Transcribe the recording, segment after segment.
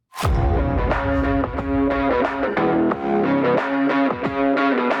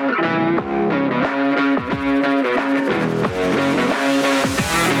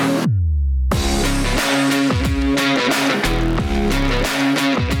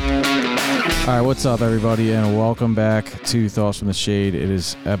All right, what's up, everybody, and welcome back to Thoughts from the Shade. It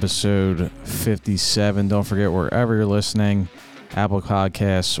is episode 57. Don't forget, wherever you're listening, Apple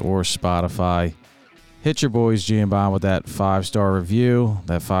Podcasts or Spotify, hit your boys G and Bond with that 5-star review,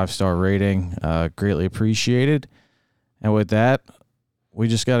 that 5-star rating. Greatly appreciated. And with that, we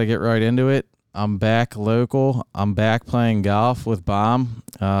just got to get right into it. I'm back local. I'm back playing golf with Bomb.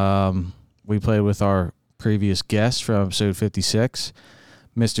 We played with our previous guest from episode 56.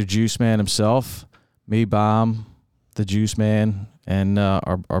 Mr. Juice Man himself, me, Bomb, the Juice Man, and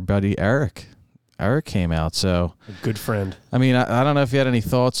our buddy Eric. Eric came out, so a good friend. I mean, I don't know if you had any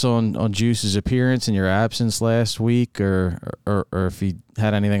thoughts on Juice's appearance in your absence last week, or if you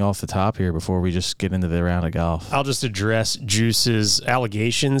had anything off the top here before we just get into the round of golf. I'll just address Juice's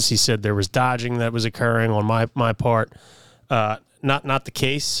allegations. He said there was dodging that was occurring on my part. Not the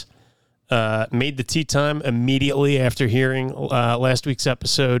case. Made the tee time immediately after hearing last week's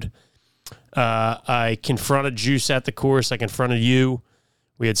episode. I confronted Juice at the course. I confronted you.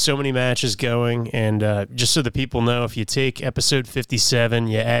 We had so many matches going, and just so the people know, if you take episode 57,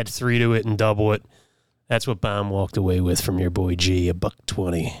 you add 3 to it and double it. That's what Baum walked away with from your boy G,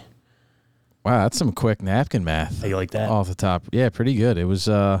 $120. Wow, that's some quick napkin math. How you like that? Off the top. Yeah, pretty good. It was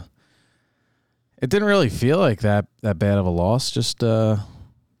it didn't really feel like that bad of a loss. Just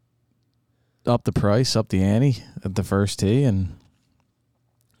up the price, up the ante at the first tee, and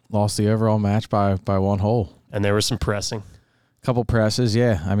lost the overall match by one hole. And there was some pressing. Couple presses,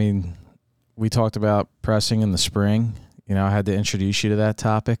 yeah. I mean, we talked about pressing in the spring. You know, I had to introduce you to that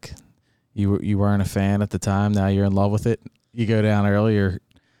topic. You weren't a fan at the time. Now you're in love with it. You go down earlier,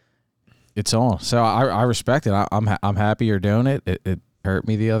 it's on. So I respect it. I'm happy you're doing it. It hurt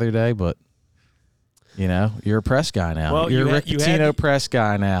me the other day, but you know, you're a press guy now. Well, you're a Rick Pitino press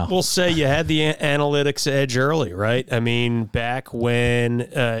guy now. We'll say you had the analytics edge early, right? I mean, back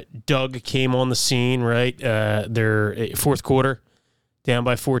when Doug came on the scene, right? Their fourth quarter, down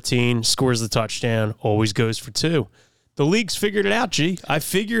by 14, scores the touchdown, always goes for 2. The league's figured it out, G. I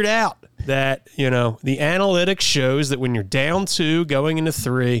figured out that, you know, the analytics shows that when you're down 2, going into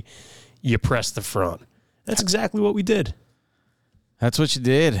 3, you press the front. That's exactly what we did. That's what you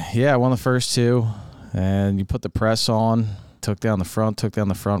did. Yeah, I won the first 2. And you put the press on, took down the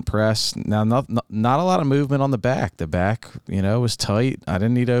front press. Now, not a lot of movement on the back. The back, you know, was tight. I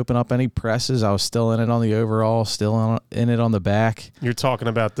didn't need to open up any presses. I was still in it on the overall, still in it on the back. You're talking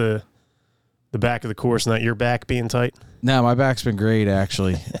about the back of the course, not your back being tight? No, my back's been great,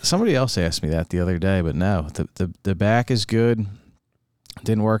 actually. Somebody else asked me that the other day, but no, the back is good.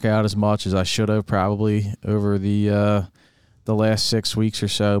 Didn't work out as much as I should have probably over the last 6 weeks or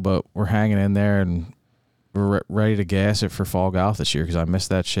so, but we're hanging in there, and we're ready to gas it for fall golf this year because I missed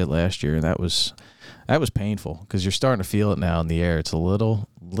that shit last year, and that was painful because you're starting to feel it now in the air. It's a little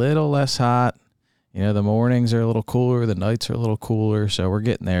less hot. You know, the mornings are a little cooler, the nights are a little cooler, so we're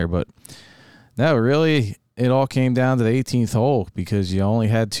getting there. But no, really, it all came down to the 18th hole because you only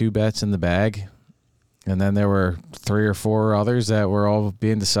had 2 bets in the bag, and then there were 3 or 4 others that were all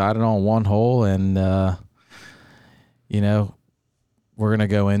being decided on one hole, and you know, we're gonna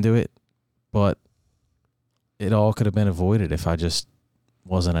go into it, but it all could have been avoided if I just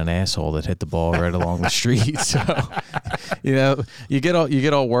wasn't an asshole that hit the ball right along the street. So, you know, you get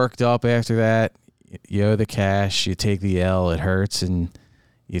all worked up after that. You owe the cash, you take the L, it hurts, and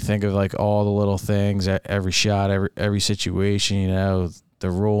you think of like all the little things, every shot, every situation. You know, the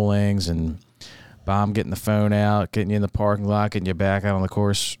rulings and Bomb getting the phone out, getting you in the parking lot, getting you back out on the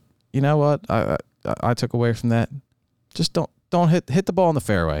course. You know what? I took away from that. Just don't hit the ball in the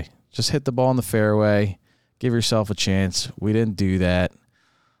fairway. Just hit the ball in the fairway. Give yourself a chance. We didn't do that.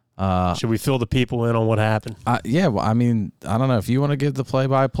 Should we fill the people in on what happened? Yeah, well, I mean, I don't know. If you want to give the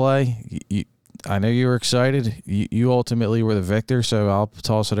play-by-play, I know you were excited. You ultimately were the victor, so I'll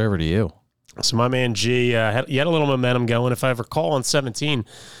toss it over to you. So my man G, you had a little momentum going. If I recall on 17,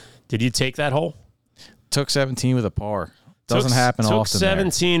 did you take that hole? Took 17 with a par. Doesn't happen often. Took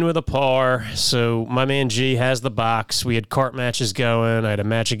 17 with a par. So my man G has the box. We had cart matches going. I had a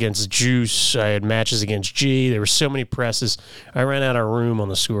match against Juice. I had matches against G. There were so many presses. I ran out of room on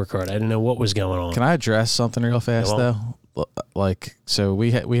the scorecard. I didn't know what was going on. Can I address something real fast though? Like, so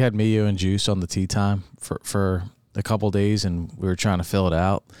we had me, you, and Juice on the tee time for a couple days, and we were trying to fill it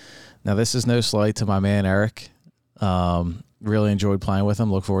out. Now, this is no slight to my man Eric. Really enjoyed playing with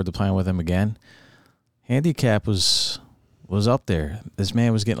him. Look forward to playing with him again. Handicap was up there. This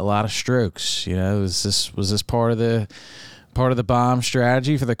man was getting a lot of strokes. You know, was this part of the Bomb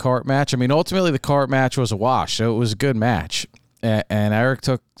strategy for the cart match? I mean, ultimately the cart match was a wash, so it was a good match. And Eric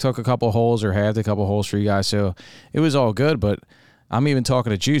took a couple holes or halved a couple holes for you guys, so it was all good. But I'm even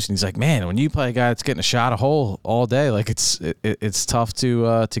talking to Juice, and he's like, "Man, when you play a guy that's getting a shot a hole all day, like it's tough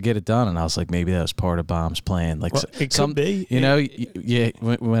to get it done." And I was like, maybe that was part of Bomb's plan. Like, well, it could be. Yeah.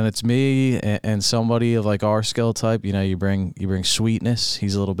 When it's me and somebody of like our skill type, you bring sweetness.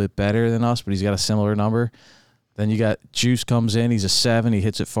 He's a little bit better than us, but he's got a similar number. Then you got Juice comes in. He's a 7. He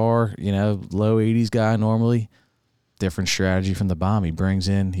hits it far. Low 80s guy normally. Different strategy from the Bomb. He brings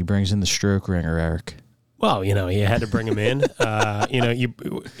in the stroke ringer, Eric. Well, you had to bring him in.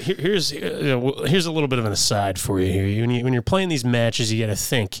 Here's a little bit of an aside for you here. When you're playing these matches, you got to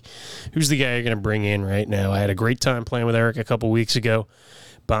think, who's the guy you're going to bring in right now? I had a great time playing with Eric a couple weeks ago.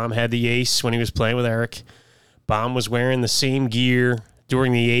 Bomb had the ace when he was playing with Eric. Bomb was wearing the same gear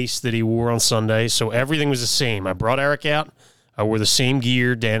during the ace that he wore on Sunday, so everything was the same. I brought Eric out. I wore the same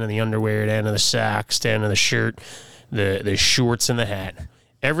gear, down in the underwear, down in the socks, down in the shirt, the shorts, and the hat.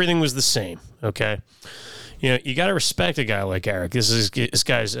 Everything was the same, okay? You got to respect a guy like Eric. This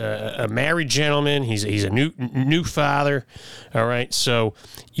guy's a married gentleman. He's a new father. All right, so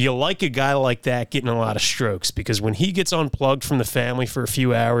you like a guy like that getting a lot of strokes, because when he gets unplugged from the family for a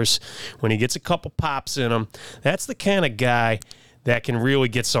few hours, when he gets a couple pops in him, that's the kind of guy that can really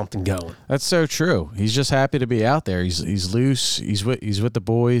get something going. That's so true. He's just happy to be out there. He's loose. He's with the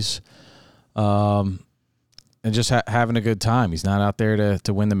boys, and just having a good time. He's not out there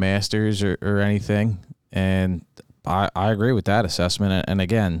to win the Masters or anything. And I agree with that assessment. And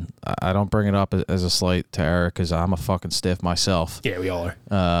again, I don't bring it up as a slight to Eric, because I'm a fucking stiff myself. Yeah, we all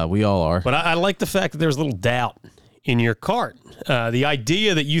are. We all are. But I like the fact that there's a little doubt in your cart. The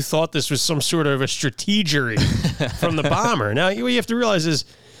idea that you thought this was some sort of a strategery from the Bomber. Now, what you have to realize is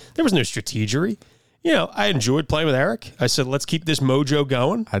there was no strategery. I enjoyed playing with Eric. I said, let's keep this mojo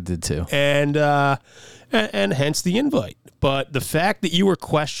going. I did too. And hence the invite. But the fact that you were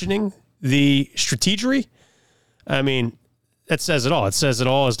questioning the strategery, I mean, that says it all. It says it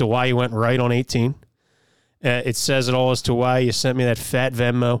all as to why you went right on 18. It says it all as to why you sent me that fat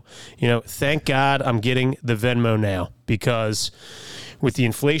Venmo. Thank God I'm getting the Venmo now, because with the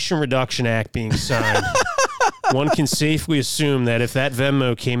Inflation Reduction Act being signed, one can safely assume that if that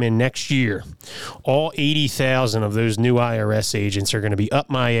Venmo came in next year, all 80,000 of those new IRS agents are going to be up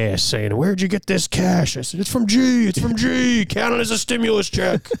my ass saying, "Where'd you get this cash?" I said, "It's from G. Count it as a stimulus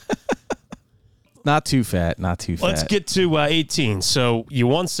check." Not too fat. Let's get to 18. So you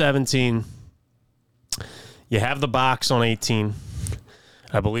won 17. You have the box on 18.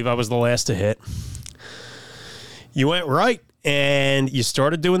 I believe I was the last to hit. You went right, and you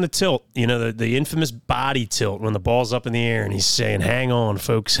started doing the tilt, the infamous body tilt when the ball's up in the air, and he's saying, "Hang on,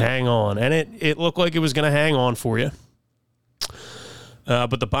 folks, hang on." And it looked like it was going to hang on for you.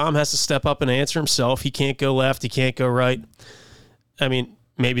 But the Bomb has to step up and answer himself. He can't go left. He can't go right. I mean,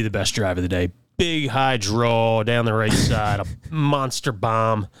 maybe the best drive of the day. Big high draw down the right side, a monster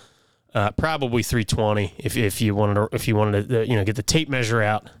bomb, probably 320 if you wanted to get the tape measure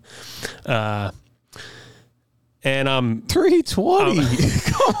out. And I'm 320.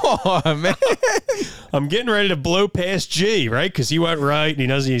 Come on, man. I'm getting ready to blow past G, right? Because he went right,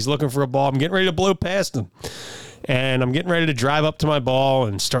 and he's looking for a ball. I'm getting ready to blow past him, and I'm getting ready to drive up to my ball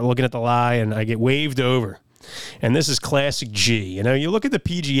and start looking at the lie, and I get waved over. And this is classic G. You look at the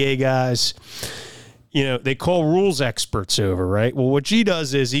PGA guys, they call rules experts over, right? Well, what G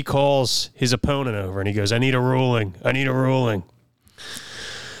does is he calls his opponent over, and he goes, I need a ruling.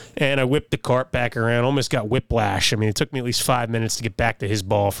 And I whipped the cart back around, almost got whiplash. I mean, it took me at least 5 minutes to get back to his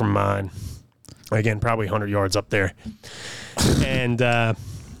ball from mine. Again, probably 100 yards up there. And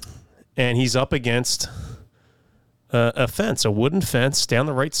he's up against a fence, a wooden fence down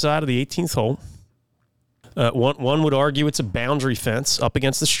the right side of the 18th hole. One would argue it's a boundary fence up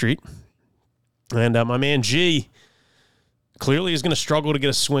against the street. And my man G clearly is going to struggle to get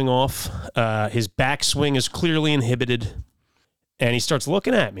a swing off. His backswing is clearly inhibited. And he starts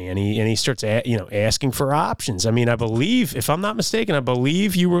looking at me, and he starts asking for options. I mean, I believe, if I'm not mistaken,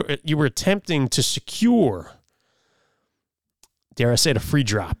 you were attempting to secure, dare I say it, a free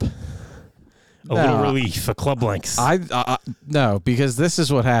drop. A little relief, a club length. No, because this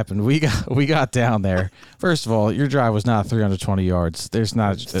is what happened. We got down there. First of all, your drive was not 320 yards. There's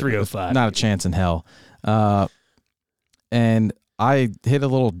not 305. Not a chance in hell. And I hit a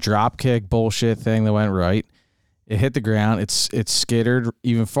little drop kick bullshit thing that went right. It hit the ground. It skittered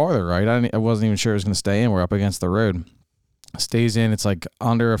even farther right. I wasn't even sure it was going to stay in. We're up against the road. Stays in. It's like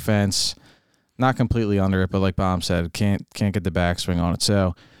under a fence, not completely under it, but like Bomb said, can't get the backswing on it.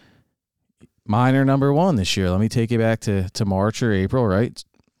 So minor number one this year. Let me take you back to March or April, right?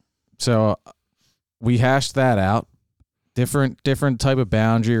 So we hashed that out. different type of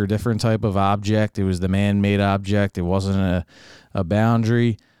boundary or different type of object. It was the man-made object. It wasn't a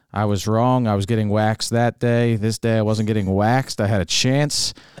boundary. I was wrong. I was getting waxed that day. This day I wasn't getting waxed. I had a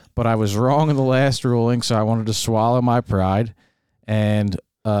chance, but I was wrong in the last ruling, so I wanted to swallow my pride. And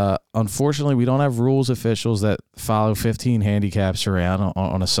unfortunately, we don't have rules officials that follow 15 handicaps around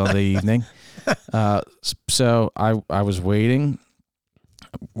on a Sunday evening. So I was waiting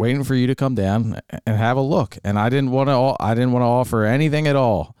for you to come down and have a look, and I didn't want to offer anything at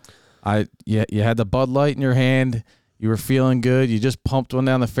all. You had the Bud Light in your hand. You were feeling good. You just pumped one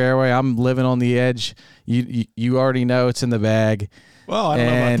down the fairway. I'm living on the edge. You already know it's in the bag. Well, I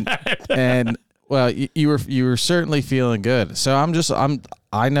don't know about that. And well, you were certainly feeling good. So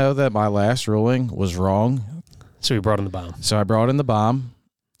I know that my last ruling was wrong. So you brought in the bomb. So I brought in the bomb,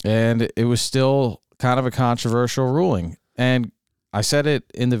 and it was still kind of a controversial ruling. And I said it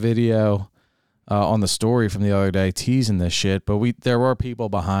in the video on the story from the other day, teasing this shit, but there were people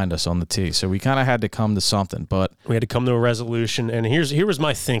behind us on the tee, so we kind of had to come to something. But we had to come to a resolution, and here was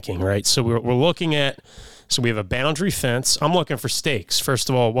my thinking, right? So we're looking at, so we have a boundary fence. I'm looking for stakes. First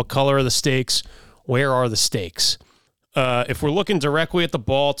of all, what color are the stakes? Where are the stakes? If we're looking directly at the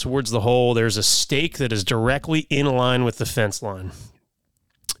ball towards the hole, there's a stake that is directly in line with the fence line.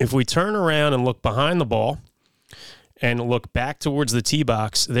 If we turn around and look behind the ball and look back towards the tee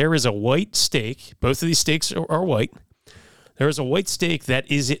box, there is a white stake. Both of these stakes are white. There is a white stake that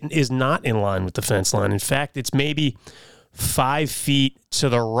is not in line with the fence line. In fact, it's maybe 5 feet to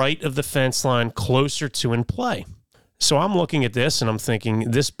the right of the fence line, closer to in play. So I'm looking at this and I'm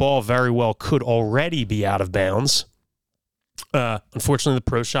thinking this ball very well could already be out of bounds. Unfortunately, the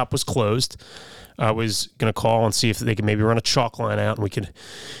pro shop was closed. I was going to call and see if they could maybe run a chalk line out and we could,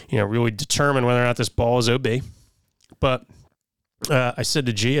 really determine whether or not this ball is OB. But I said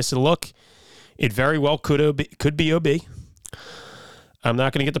to G, I said, look, it very well could be OB. I'm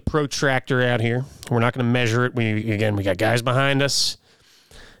not going to get the protractor out here. We're not going to measure it. We got guys behind us.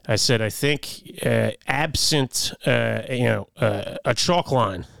 I said, I think absent, a chalk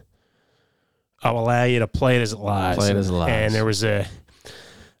line, I'll allow you to play it as it lies. And there was a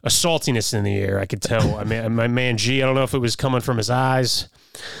saltiness in the air. I could tell. I mean, my man G, I don't know if it was coming from his eyes.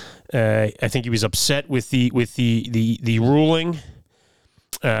 I think he was upset with the ruling.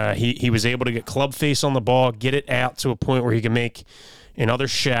 He was able to get club face on the ball, get it out to a point where he can make another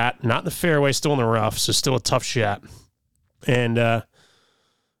shot, not in the fairway, still in the rough, so still a tough shot. And I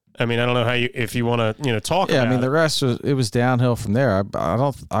don't know if you want to talk. Yeah, about the rest was downhill from there.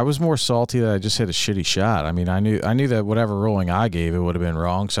 I was more salty that I just hit a shitty shot. I knew that whatever ruling I gave, it would have been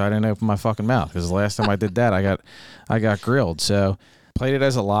wrong, so I didn't open my fucking mouth because the last time I did that, I got grilled. So played it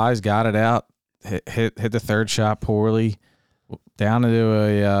as it lies, got it out, hit the third shot poorly, down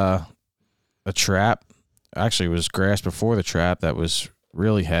into a trap. Actually, it was grass before the trap that was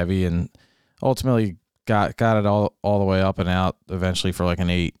really heavy, and ultimately got it all the way up and out eventually for like an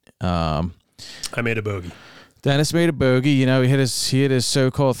 8. I made a bogey. Dennis made a bogey. He hit his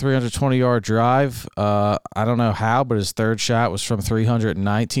so-called 320-yard drive. I don't know how, but his third shot was from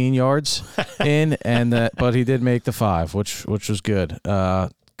 319 yards in, but he did make the 5, which was good.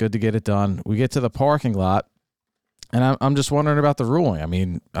 Good to get it done. We get to the parking lot, and I'm just wondering about the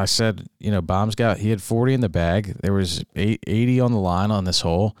ruling. I said, Baum's he had 40 in the bag. There was 80 on the line on this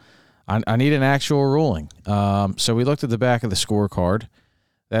hole. I need an actual ruling. So we looked at the back of the scorecard.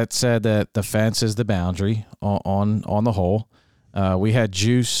 That said that the fence is the boundary on the hole. We had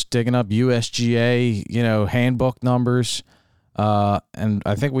Juice digging up USGA, handbook numbers. And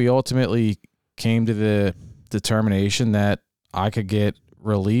I think we ultimately came to the determination that I could get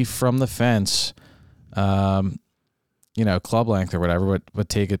relief from the fence, club length or whatever, but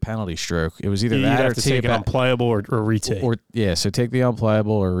take a penalty stroke. It was either that or take it unplayable or re-tee. So take the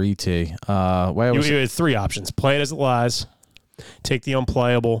unplayable or re-tee. You had 3 options. Play it as it lies, take the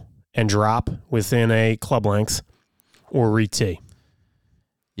unplayable and drop within a club length, or re-tee.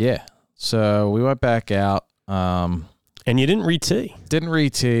 Yeah. So we went back out. And you didn't re-tee. Didn't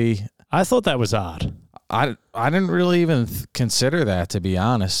re-tee. I thought that was odd. I didn't really even consider that, to be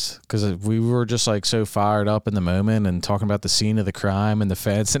honest, because we were just like so fired up in the moment and talking about the scene of the crime and the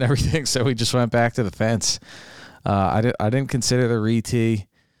fence and everything. So we just went back to the fence. I didn't consider the re-tee,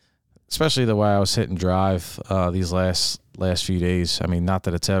 especially the way I was hitting drive these last few days. Not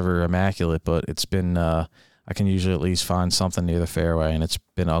that it's ever immaculate, but it's been I can usually at least find something near the fairway, and it's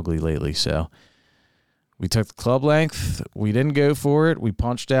been ugly lately. So we took the club length. We didn't go for it. We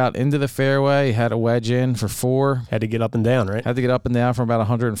punched out into the fairway, had a wedge in for 4. Had to get up and down, right? Had to get up and down from about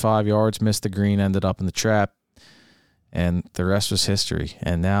 105 yards, missed the green, ended up in the trap, and the rest was history.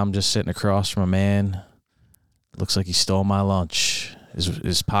 And now I'm just sitting across from a man Looks like he stole my lunch.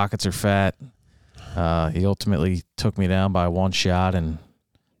 His pockets are fat. He ultimately took me down by one shot, and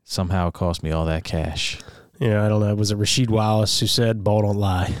somehow it cost me all that cash. Yeah, I don't know. Was it Rasheed Wallace who said, "Ball don't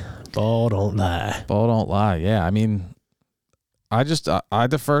lie"? Ball don't lie. Ball don't lie. Yeah, I mean, I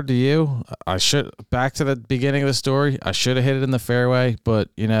deferred to you. Back to the beginning of the story, I should have hit it in the fairway, but,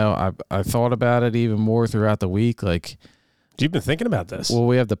 I thought about it even more throughout the week. Like, you've been thinking about this. Well,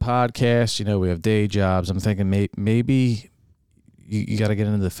 we have the podcast, we have day jobs. I'm thinking maybe you got to get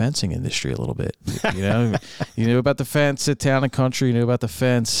into the fencing industry a little bit. You knew about the fence at Town and Country. You knew about the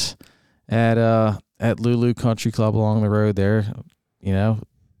fence at Lulu Country Club along the road there.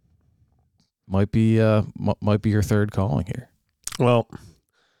 Might be your third calling here. Well,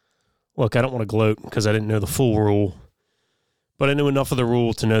 look, I don't want to gloat because I didn't know the full rule, but I knew enough of the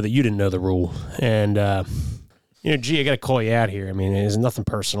rule to know that you didn't know the rule. And, G, I got to call you out here. I mean, it's nothing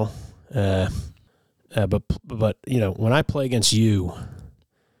personal. But when I play against you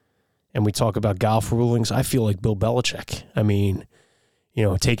and we talk about golf rulings, I feel like Bill Belichick. I mean,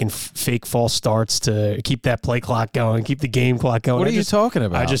 taking fake false starts to keep that play clock going, keep the game clock going. What are you talking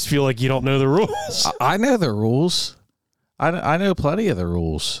about? I just feel like you don't know the rules. I know the rules. I know plenty of the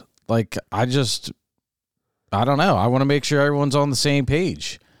rules. Like, I don't know. I want to make sure everyone's on the same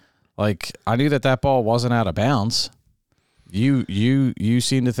page. Like, I knew that ball wasn't out of bounds. You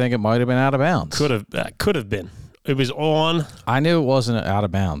seem to think it might have been out of bounds. Could have been. It was on. I knew it wasn't out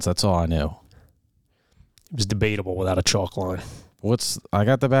of bounds. That's all I knew. It was debatable without a chalk line. I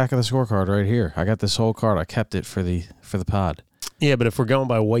got the back of the scorecard right here. I got this whole card. I kept it for the pod. Yeah, but if we're going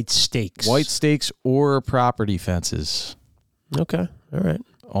by white stakes or property fences. Okay. All right.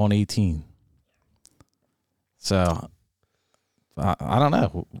 On 18. So I don't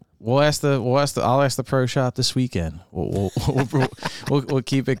know. I'll ask the pro shop this weekend. We'll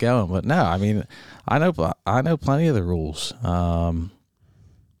keep it going. But no, I mean, I know plenty of the rules.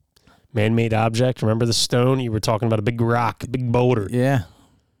 Man-made object. Remember the stone? You were talking about a big rock, a big boulder. Yeah.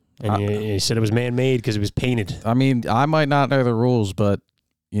 And you said it was man-made because it was painted. I mean, I might not know the rules, but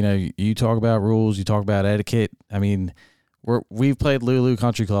you talk about rules, you talk about etiquette. I mean, we've played Lulu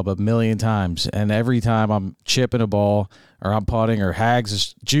Country Club a million times, and every time I'm chipping a ball or I'm putting or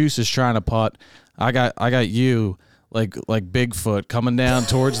Juice is trying to putt, I got you like Bigfoot coming down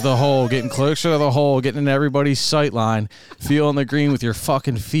towards the hole, getting closer to the hole, getting in everybody's sight line, feeling the green with your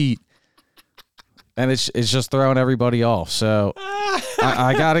fucking feet. And it's just throwing everybody off. So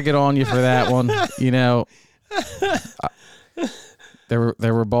I got to get on you for that one.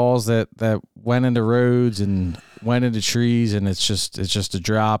 There were balls that went into roads and went into trees, and it's just a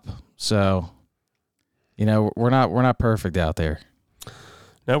drop. So, we're not perfect out there.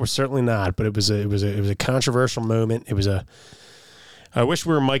 No, we're certainly not. But it was a controversial moment. I wish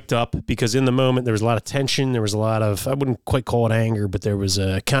we were mic'd up because in the moment there was a lot of tension. There was a lot of, I wouldn't quite call it anger, but there was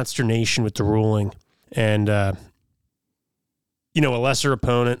a consternation with the ruling. And, a lesser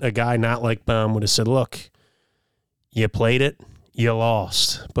opponent, a guy not like Bum, would have said, look, you played it, you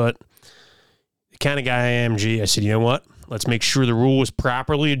lost. But the kind of guy I am, G, I said, you know what? Let's make sure the rule was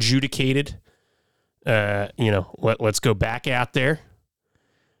properly adjudicated. Let's go back out there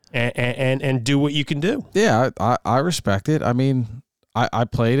and do what you can do. Yeah, I respect it. I mean, I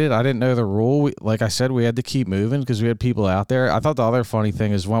played it. I didn't know the rule. Like I said, we had to keep moving because we had people out there. I thought the other funny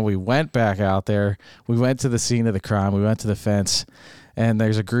thing is when we went back out there, we went to the scene of the crime. We went to the fence, and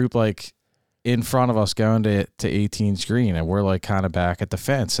there's a group like in front of us going to 18's green, and we're like kind of back at the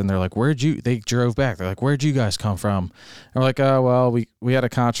fence. And they're like, they drove back. They're like, where'd you guys come from? And we're like, oh, well, we had a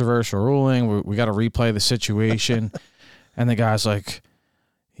controversial ruling. We got to replay the situation. And the guy's like,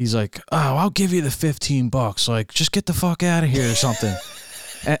 he's like, oh, I'll give you the $15. Like, just get the fuck out of here or something.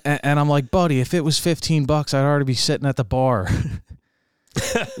 and I'm like, buddy, if it was $15, I'd already be sitting at the bar.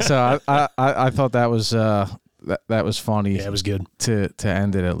 So I thought that was that was funny. Yeah, it was good to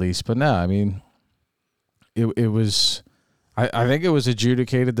end it at least. But no, I mean, it was. I think it was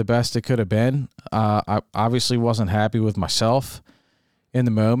adjudicated the best it could have been. I obviously wasn't happy with myself in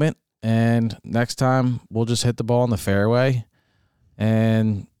the moment, and next time we'll just hit the ball in the fairway,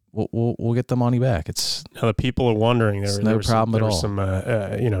 and we'll get the money back. It's now the people are wondering. There was problem at all.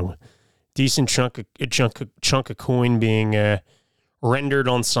 Some decent chunk of coin being rendered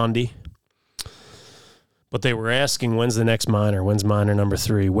on Sunday, but they were asking when's the next minor? When's minor number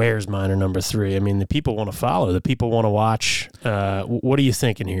 3? Where's minor number 3? I mean, the people want to follow. The people want to watch. What are you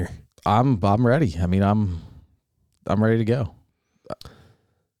thinking here? I'm ready. I mean, I'm ready to go.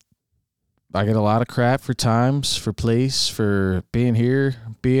 I get a lot of crap for times, for place, for being here,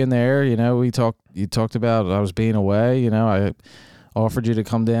 being there. You talked about I was being away. offered you to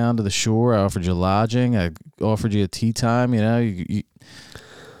come down to the shore. I offered you lodging. I offered you a tee time. You know,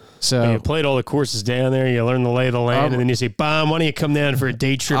 so you played all the courses down there. You learned the lay of the land, and then you say, "Bom, why don't you come down for a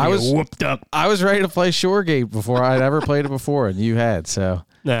day trip?" And you whooped up. I was ready to play Shoregate before I'd ever played it before, and you had. So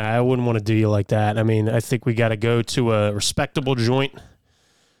nah, I wouldn't want to do you like that. I mean, I think we got to go to a respectable joint,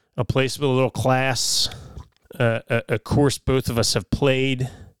 a place with a little class, a course both of us have played,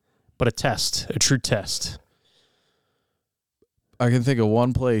 but a true test. I can think of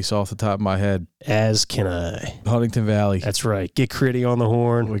one place off the top of my head. As can I. Huntington Valley. That's right. Get Critty on the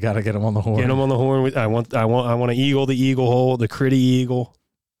horn. We got to get him on the horn. Get him on the horn. I want to eagle the eagle hole, the Critty eagle.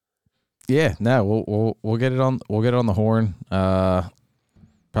 Yeah, no, we'll get it on. We'll get it on the horn.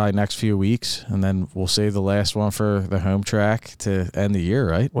 Probably next few weeks, and then we'll save the last one for the home track to end the year,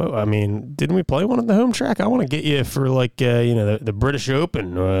 right? Well, I mean, didn't we play one at the home track? I want to get you for like the British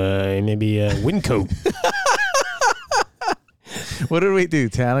Open, maybe Wyncote. What did we do?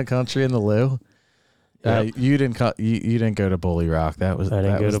 Town and Country in the Lou. Yep. You didn't go to Bully Rock. I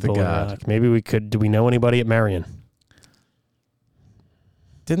didn't go to Bully Rock. Maybe we could. Do we know anybody at Marion?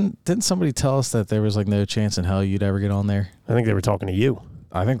 Didn't somebody tell us that there was like no chance in hell you'd ever get on there? I think they were talking to you.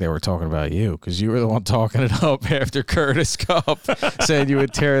 I think they were talking about you because you were the one talking it up after Curtis Cup, saying you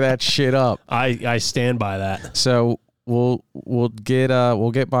would tear that shit up. I stand by that. So we'll get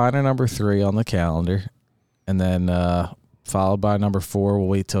minor number 3 on the calendar, and then followed by number 4. We'll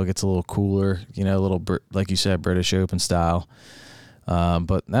wait till it gets a little cooler, a little like you said, British Open style.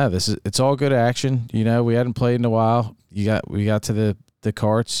 But no, it's all good action. We hadn't played in a while. We got to the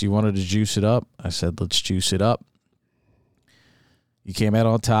carts. You wanted to juice it up. I said, let's juice it up. You came out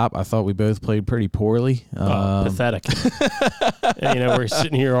on top. I thought we both played pretty poorly. Pathetic. We're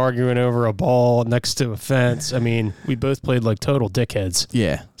sitting here arguing over a ball next to a fence. I mean, we both played like total dickheads.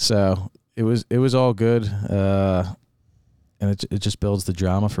 Yeah. So it was all good. And it just builds the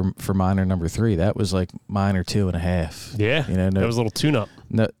drama for minor number 3. That was like minor 2.5. Yeah. That was a little tune-up.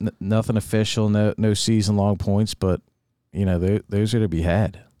 Nothing official. No season-long points, but those are to be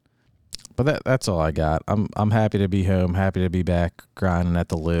had. But that's all I got. I'm happy to be home, happy to be back grinding at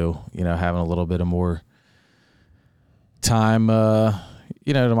the Lou, having a little bit of more time,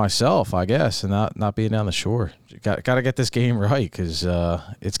 to myself, I guess, and not being down the shore. Got to get this game right because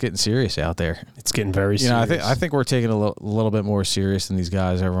it's getting serious out there. It's getting very serious. I think we're taking a little bit more serious than these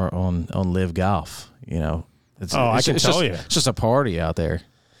guys over on Live Golf. I can tell you, it's just a party out there.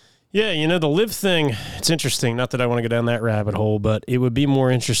 Yeah, the live thing, it's interesting. Not that I want to go down that rabbit hole, but it would be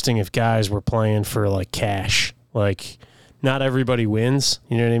more interesting if guys were playing for, like, cash. Like, not everybody wins.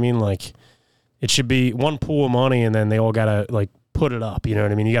 You know what I mean? Like, it should be one pool of money, and then they all got to, like, put it up. You know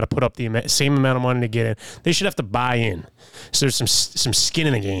what I mean? You got to put up the same amount of money to get in. They should have to buy in. So there's some skin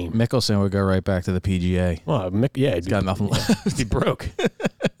in the game. Mickelson would go right back to the PGA. Well, he's got nothing left. He'd be broke.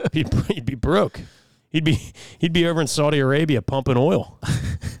 He'd be broke. He'd be over in Saudi Arabia pumping oil.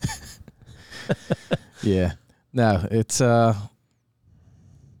 Yeah. No, it's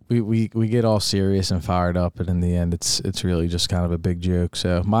we get all serious and fired up, and in the end it's really just kind of a big joke.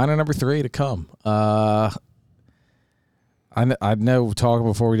 So minor number 3 to come. I know talking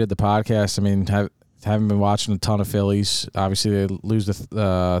before we did the podcast, I mean, haven't been watching a ton of Phillies. Obviously they lose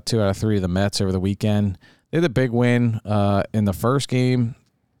the 2 out of 3 of the Mets over the weekend. They had a big win in the first game.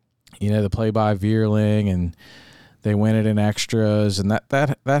 The play by Vierling, and they win it in extras, and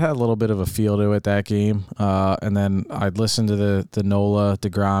that had a little bit of a feel to it, that game. And then I'd listen to the Nola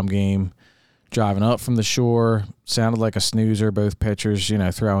DeGrom game driving up from the shore. Sounded like a snoozer, both pitchers,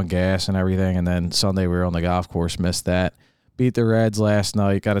 throwing gas and everything. And then Sunday we were on the golf course, missed that. Beat the Reds last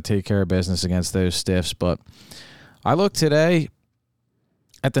night. Got to take care of business against those stiffs. But I looked today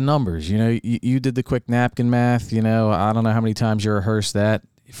at the numbers. You did the quick napkin math. I don't know how many times you rehearsed that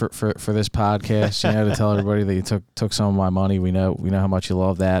for this podcast, to tell everybody that you took some of my money. We know how much you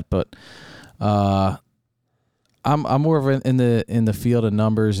love that, but I'm more of in the field of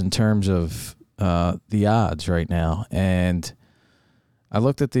numbers in terms of the odds right now, and I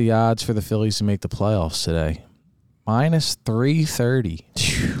looked at the odds for the Phillies to make the playoffs today, -330.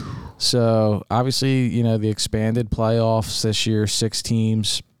 So obviously, the expanded playoffs this year, 6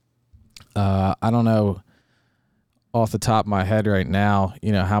 teams. I don't know off the top of my head right now,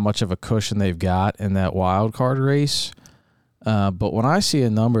 how much of a cushion they've got in that wild card race. But when I see a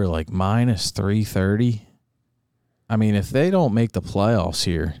number like -330, I mean, if they don't make the playoffs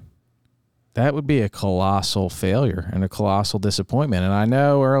here, that would be a colossal failure and a colossal disappointment. And I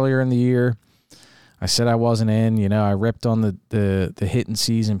know earlier in the year, I said I wasn't in. I ripped on the hitting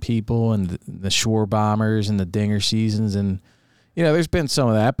season people and the shore bombers and the dinger seasons. And, there's been some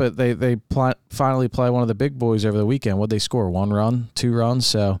of that, but they finally play one of the big boys over the weekend. What'd they score? 1 run, 2 runs?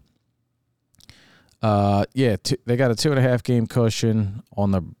 So, they got a 2.5 game cushion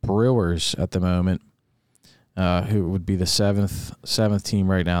on the Brewers at the moment, who would be the seventh team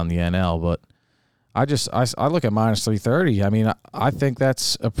right now in the NL. But I look at minus 330. I mean, I think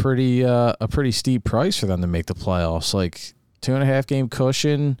that's a pretty steep price for them to make the playoffs. Like 2.5 game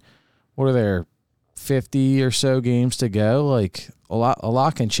cushion. What are there? 50 or so games to go. Like a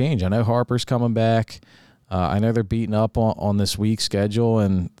lot can change. I know Harper's coming back. I know they're beating up on this week's schedule,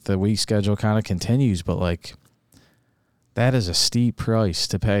 and the week schedule kind of continues, but like that is a steep price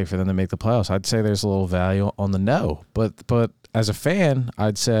to pay for them to make the playoffs. I'd say there's a little value on the no, but as a fan,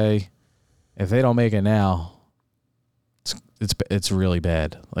 I'd say if they don't make it now, it's really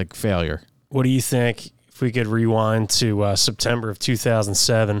bad, like failure. What do you think if we could rewind to September of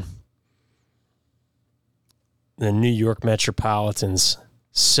 2007? The New York Metropolitans,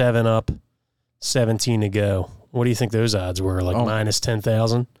 7 up, 17 to go. What do you think those odds were? Like minus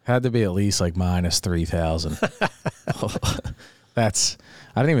 10,000? Had to be at least like minus 3,000. I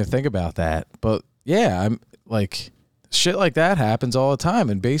didn't even think about that. But yeah, I'm like, shit like that happens all the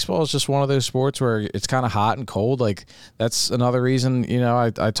time. And baseball is just one of those sports where it's kind of hot and cold. Like that's another reason,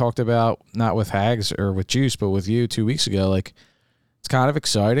 I talked about, not with Hags or with Juice, but with you 2 weeks ago, like, it's kind of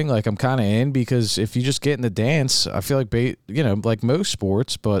exciting. Like I'm kind of in, because if you just get in the dance, I feel like like most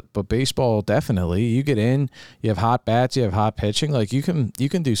sports, but baseball definitely. You get in, you have hot bats, you have hot pitching. Like you can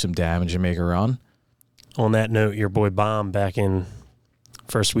do some damage and make a run. On that note, your boy Bomb back in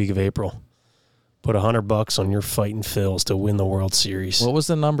first week of April put $100 on your Fighting Phils to win the World Series. What was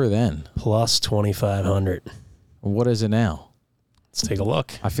the number then? Plus 2,500. What is it now? Let's take a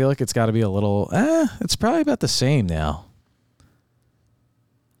look. I feel like it's got to be a little. It's probably about the same now.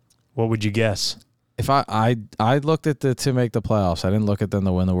 What would you guess? If I looked at to make the playoffs, I didn't look at them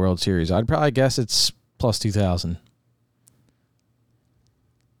to win the World Series. I'd probably guess it's plus 2,000.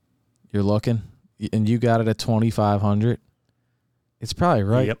 You're looking, and you got it at 2,500. It's probably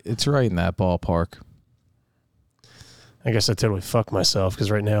right. Yep. It's right in that ballpark. I guess I totally fucked myself, because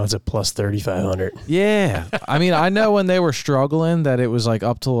right now it's at plus 3,500. Yeah, I mean, I know when they were struggling that it was like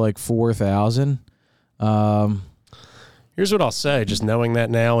up to like 4,000. Here's what I'll say, just knowing that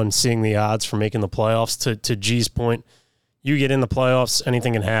now and seeing the odds for making the playoffs, to G's point, you get in the playoffs,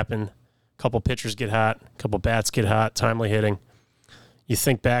 anything can happen. A couple pitchers get hot, a couple bats get hot, timely hitting. You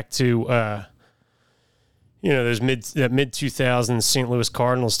think back to, those mid-2000s St. Louis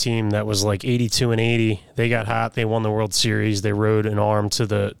Cardinals team that was like 82-80. They got hot. They won the World Series. They rode an arm to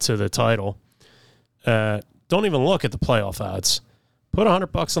the title. Don't even look at the playoff odds. Put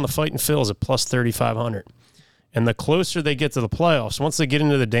 $100 on the Fighting Phils at plus 3,500. And the closer they get to the playoffs, once they get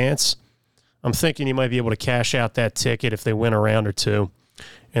into the dance, I'm thinking you might be able to cash out that ticket if they win a round or two,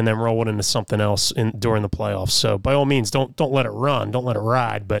 and then roll it into something else during the playoffs. So by all means, don't let it run, don't let it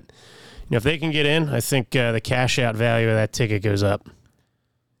ride. But if they can get in, I think the cash out value of that ticket goes up.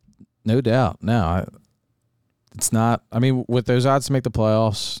 No doubt. No, it's not. I mean, with those odds to make the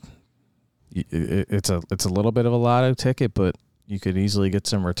playoffs, it's a little bit of a lotto ticket, but you could easily get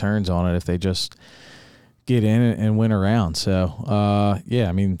some returns on it if they just get in and win around. So,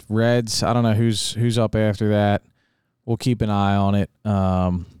 I mean, Reds, I don't know who's up after that. We'll keep an eye on it.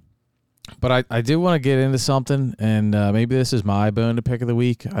 But I do want to get into something, and maybe this is my bone to pick of the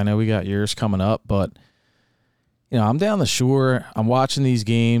week. I know we got yours coming up, but, I'm down the shore. I'm watching these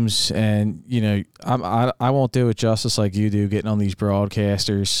games, and, I won't do it justice like you do getting on these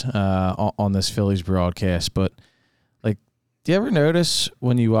broadcasters on this Phillies broadcast, but, do you ever notice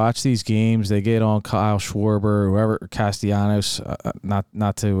when you watch these games, they get on Kyle Schwarber, whoever, Castellanos,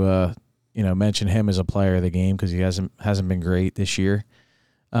 not to mention him as a player of the game, because he hasn't been great this year.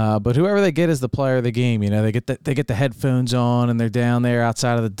 But whoever they get as the player of the game, they get the headphones on, and they're down there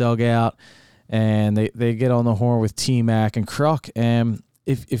outside of the dugout, and they get on the horn with T-Mac and Kruk. And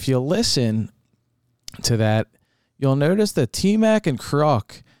if you listen to that, you'll notice that T-Mac and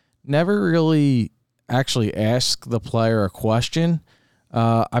Kruk never really actually ask the player a question.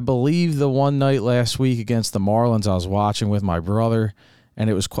 I believe the one night last week against the Marlins I was watching with my brother, and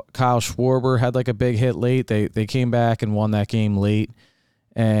it was Kyle Schwarber had like a big hit late. They came back and won that game late.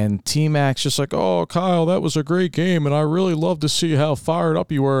 And T-Mac's just like, "Oh, Kyle, that was a great game, and I really love to see how fired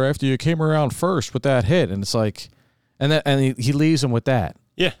up you were after you came around first with that hit." And it's like, and he leaves him with that.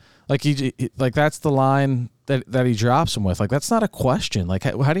 Yeah. Like he that's the line that he drops him with. Like, that's not a question. Like,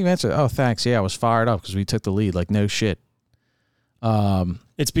 how do you answer? "Oh, thanks. Yeah, I was fired up because we took the lead." Like, no shit.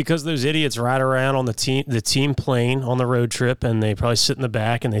 It's because those idiots ride around on the team plane on the road trip, and they probably sit in the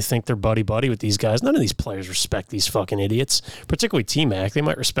back and they think they're buddy with these guys. None of these players respect these fucking idiots, particularly T-Mac. They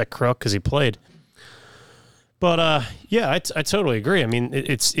might respect Kruk because he played. But yeah, I totally agree. I mean,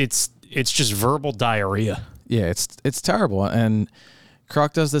 it's just verbal diarrhea. Yeah, it's terrible. And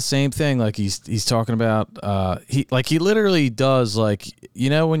Kruk does the same thing. Like he's talking about he literally does, like, you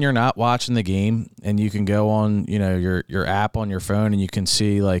know, when you're not watching the game and you can go on, you know, your app on your phone and you can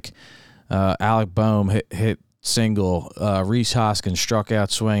see like Alec Boehm hit single, Reese Hoskins struck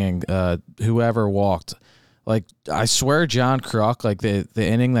out swinging, whoever walked. Like, I swear John Kruk, like the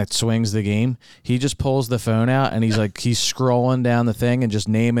inning that swings the game, he just pulls the phone out and he's scrolling down the thing and just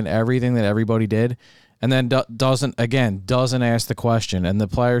naming everything that everybody did. And then doesn't ask the question, and the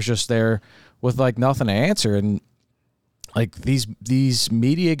player's just there with like nothing to answer. And like these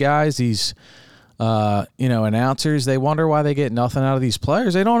media guys, these announcers, they wonder why they get nothing out of these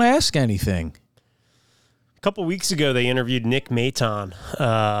players. They don't ask anything. A couple weeks ago, they interviewed Nick Maton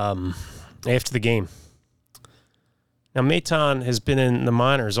after the game. Now, Maton has been in the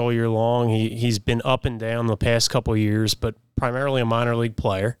minors all year long. He's been up and down the past couple of years, but primarily a minor league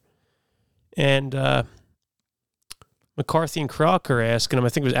player. And McCarthy and Kruk are asking him. I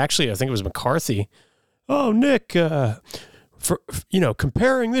think it was McCarthy. Oh, Nick,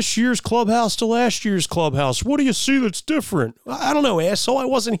 comparing this year's clubhouse to last year's clubhouse, what do you see that's different? I don't know, asshole. I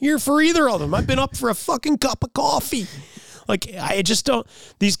wasn't here for either of them. I've been up for a fucking cup of coffee. Like, I just don't.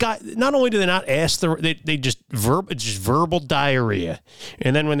 These guys, not only do they not ask they just it's just verbal diarrhea,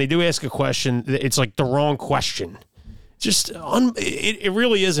 and then when they do ask a question, it's like the wrong question. Just it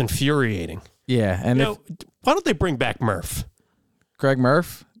really is infuriating. Yeah, and why don't they bring back Murph? Craig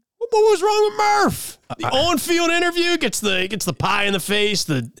Murph? What was wrong with Murph? The on-field interview gets the pie in the face.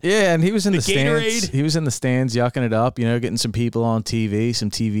 And he was in the Gatorade. stands. He was in the stands yucking it up. Getting some people on TV, some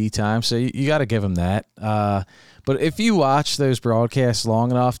TV time. So you got to give him that. But if you watch those broadcasts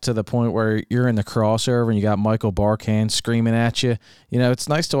long enough to the point where you're in the crossover and you got Michael Barkan screaming at you, it's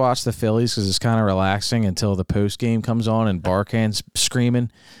nice to watch the Phillies because it's kind of relaxing until the post game comes on and Barkan's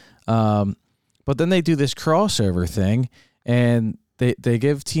screaming. But then they do this crossover thing and they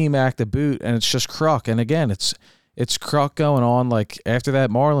give T-Mac the boot and it's just Kruk. And again, it's Kruk going on, like after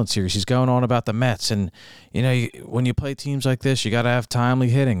that Marlins series, he's going on about the Mets. And, when you play teams like this, you got to have timely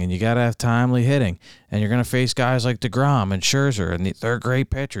hitting and And you're going to face guys like DeGrom and Scherzer, and they're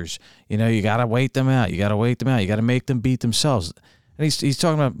great pitchers. You got to wait them out. You got to make them beat themselves. And he's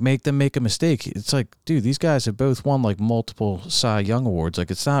talking about make them make a mistake. It's like, dude, these guys have both won like multiple Cy Young awards.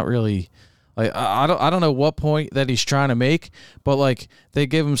 Like, it's not really. Like, I don't know what point that he's trying to make, but like they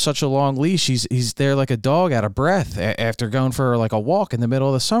give him such a long leash. He's there like a dog out of breath after going for like a walk in the middle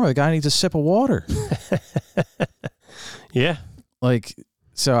of the summer. The guy needs a sip of water. Yeah. Like,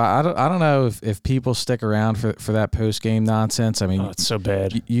 so I don't know if people stick around for that post game nonsense. I mean, it's so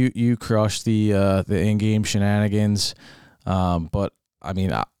bad. You crushed the in game shenanigans, but I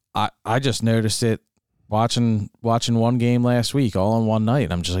mean I just noticed it. Watching one game last week, all in one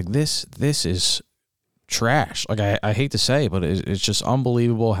night, I'm just like, this is trash. Like, I hate to say, but it's just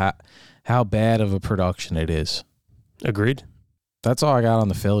unbelievable how bad of a production it is. Agreed. That's all I got on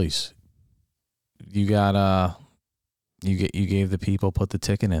the Phillies. You got you gave the people, put the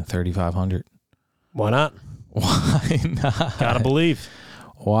ticket in $3,500. Why not? Why not? Gotta believe.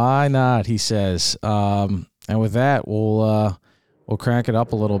 Why not? He says. And with that, we'll crank it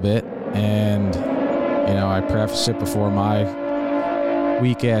up a little bit and. I preface it before my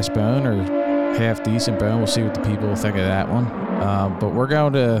weak-ass bone or half-decent bone. We'll see what the people will think of that one. But we're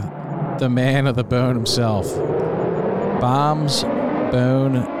going to the man of the bone himself. Bomb's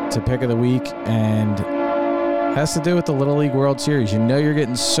bone to pick of the week, and has to do with the Little League World Series. You're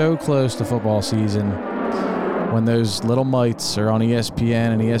getting so close to football season when those little mites are on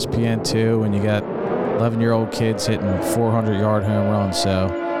ESPN and ESPN2 and you got 11-year-old kids hitting 400-yard home runs. So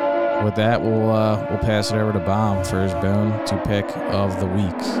with that, we'll pass it over to Bomb for his bone to pick of the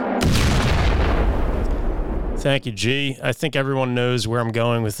week. Thank you, G. I think everyone knows where I'm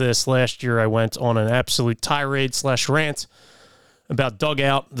going with this. Last year, I went on an absolute tirade / rant about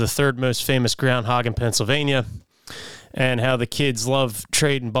Dugout, the third most famous groundhog in Pennsylvania, and how the kids love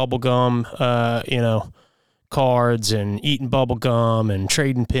trading bubble gum, cards and eating bubble gum and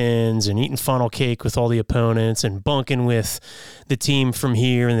trading pins and eating funnel cake with all the opponents and bunking with the team from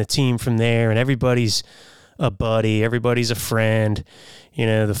here and the team from there, and everybody's a buddy, everybody's a friend.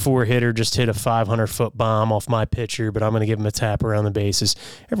 The 4-hitter just hit a 500-foot bomb off my pitcher, but I'm going to give him a tap around the bases.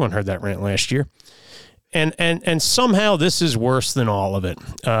 Everyone heard that rant last year. And somehow this is worse than all of it.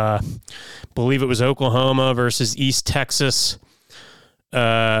 Believe it was Oklahoma versus East Texas.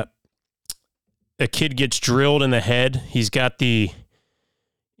 a kid gets drilled in the head. He's got the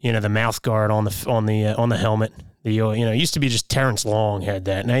mouth guard on the helmet. It used to be just Terrence Long had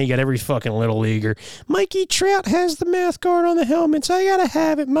that. Now you got every fucking little leaguer. Mikey Trout has the mouth guard on the helmet, so I gotta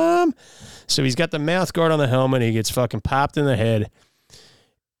have it, Mom. So he's got the mouth guard on the helmet. He gets fucking popped in the head.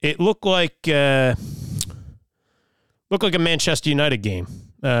 It looked like a Manchester United game.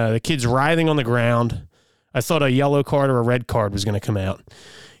 The kid's writhing on the ground. I thought a yellow card or a red card was going to come out.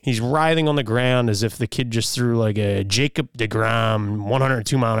 He's writhing on the ground as if the kid just threw like a Jacob deGrom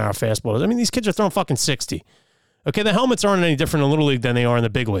 102-mile-an-hour fastball. I mean, these kids are throwing fucking 60. Okay, the helmets aren't any different in Little League than they are in the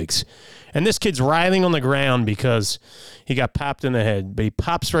big leagues. And this kid's writhing on the ground because he got popped in the head. But he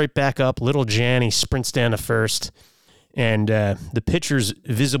pops right back up. Little Janny sprints down to first. And the pitcher's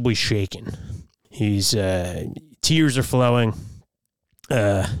visibly shaken. He's tears are flowing.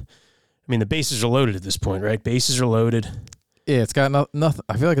 I mean, the bases are loaded at this point, right? Bases are loaded. Yeah, it's got nothing.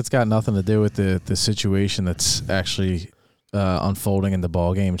 I feel like it's got nothing to do with the situation that's actually unfolding in the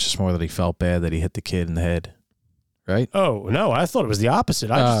ball game. It's just more that he felt bad that he hit the kid in the head, right? Oh no, I thought it was the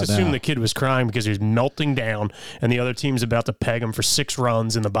opposite. I just assumed the kid was crying because he was melting down, and the other team's about to peg him for 6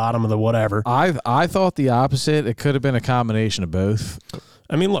 runs in the bottom of the whatever. I thought the opposite. It could have been a combination of both.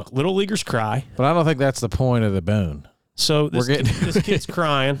 I mean, look, little leaguers cry, but I don't think that's the point of the bone. So this kid's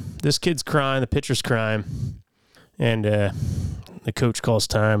crying. This kid's crying. The pitcher's crying. And the coach calls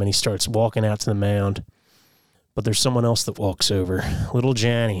time, and he starts walking out to the mound. But there's someone else that walks over. Little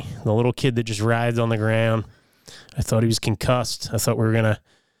Johnny, the little kid that just rides on the ground. I thought he was concussed. I thought we were going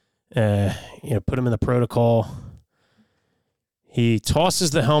to put him in the protocol. He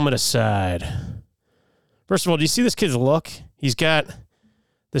tosses the helmet aside. First of all, do you see this kid's look? He's got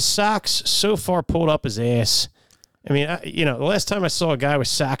the socks so far pulled up his ass. I mean, the last time I saw a guy with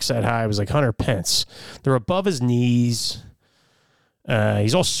socks that high was like Hunter Pence. They're above his knees.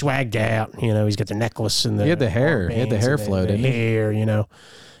 He's all swagged out. He's got the necklace and the. He had the hair. He had the hair flow, didn't he? Hair,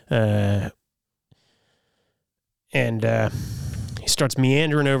 and he starts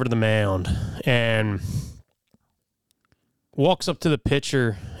meandering over to the mound and walks up to the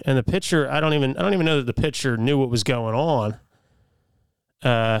pitcher. And the pitcher, I don't even know that the pitcher knew what was going on.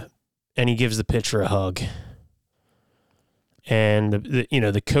 And he gives the pitcher a hug. And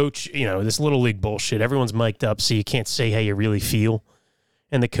the coach, this little league bullshit. Everyone's mic'd up, so you can't say how you really feel.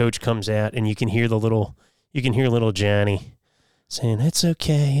 And the coach comes out, and you can hear little Johnny saying, "It's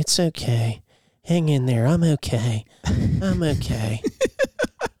okay, it's okay, hang in there, I'm okay, I'm okay."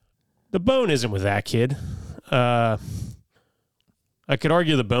 The bone isn't with that kid. I could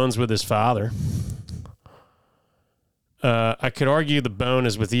argue the bone's with his father. I could argue the bone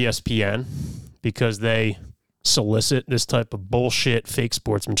is with ESPN because they solicit this type of bullshit fake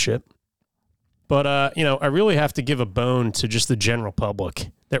sportsmanship. But, I really have to give a bone to just the general public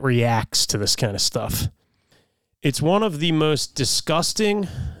that reacts to this kind of stuff. It's one of the most disgusting,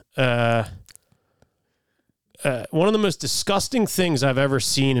 things I've ever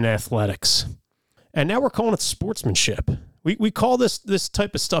seen in athletics. And now we're calling it sportsmanship. We call this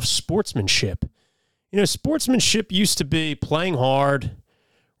type of stuff sportsmanship. Sportsmanship used to be playing hard,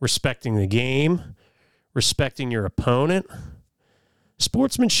 respecting the game, respecting your opponent.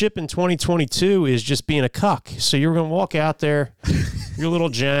 Sportsmanship in 2022 is just being a cuck. So you're going to walk out there, you're little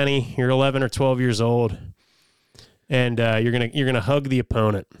Johnny, you're 11 or 12 years old, and you're going to hug the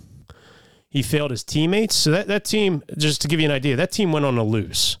opponent. He failed his teammates. So that team, just to give you an idea, that team went on to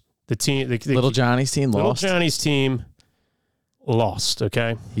lose. Little Johnny's team lost. Little Johnny's team lost,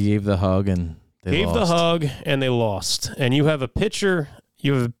 okay? He gave the hug and they lost. The hug and they lost. And you have a pitcher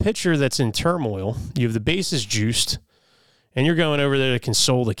that's in turmoil. You have the bases juiced, and you're going over there to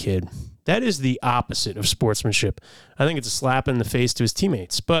console the kid. That is the opposite of sportsmanship. I think it's a slap in the face to his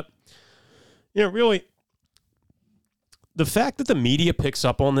teammates. But, really, the fact that the media picks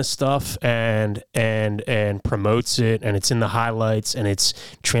up on this stuff and promotes it, and it's in the highlights, and it's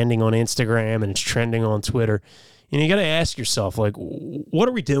trending on Instagram, and it's trending on Twitter, you got to ask yourself, like, what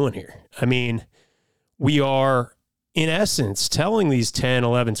are we doing here? I mean, we are, in essence, telling these 10,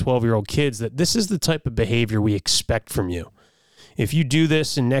 11, 12-year-old kids that this is the type of behavior we expect from you. If you do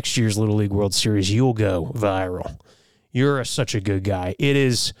this in next year's Little League World Series, you'll go viral. You're such a good guy. It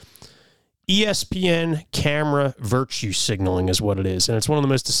is ESPN camera virtue signaling is what it is, and it's one of the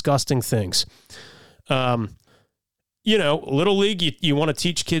most disgusting things. Little League, you want to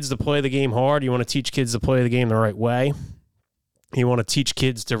teach kids to play the game hard. You want to teach kids to play the game the right way. You want to teach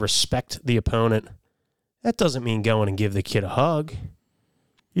kids to respect the opponent. That doesn't mean going and give the kid a hug.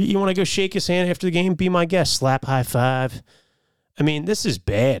 You want to go shake his hand after the game? Be my guest. Slap, high five. I mean, this is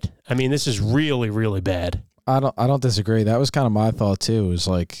bad. I mean, this is really, really bad. I don't disagree. That was kind of my thought too. It was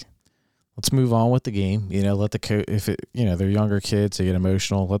like, let's move on with the game. Let the coach, if it, they're younger kids, they get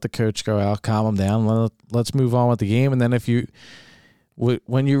emotional. Let the coach go out, calm them down. Let's move on with the game. And then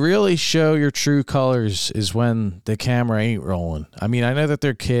when you really show your true colors is when the camera ain't rolling. I mean, I know that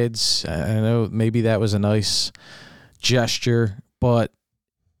they're kids. I know maybe that was a nice gesture, but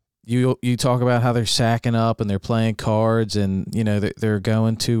you talk about how they're sacking up and they're playing cards, and they're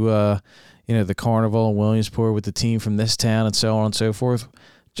going to the carnival in Williamsport with the team from this town and so on and so forth.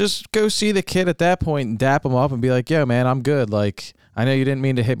 Just go see the kid at that point and dap him up and be like, yo, man, I'm good. Like, I know you didn't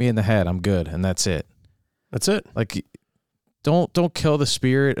mean to hit me in the head. I'm good. And that's it. That's it. Like, don't kill the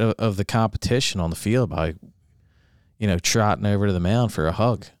spirit of the competition on the field by, trotting over to the mound for a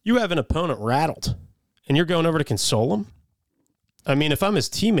hug. You have an opponent rattled, and you're going over to console him? I mean, if I'm his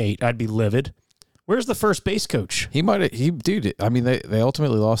teammate, I'd be livid. Where's the first base coach? They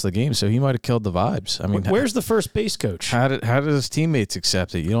ultimately lost the game, so he might have killed the vibes. I mean, where's the first base coach? How did his teammates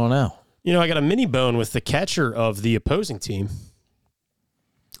accept it? You don't know. I got a mini bone with the catcher of the opposing team.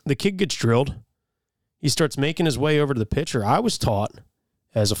 The kid gets drilled. He starts making his way over to the pitcher. I was taught,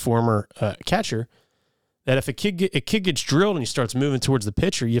 as a former catcher, that if a kid gets drilled and he starts moving towards the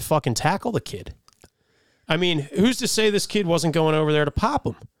pitcher, you fucking tackle the kid. I mean, who's to say this kid wasn't going over there to pop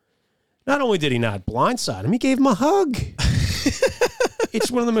him? Not only did he not blindside him, he gave him a hug. It's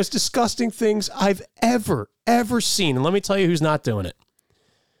one of the most disgusting things I've ever seen. And let me tell you who's not doing it.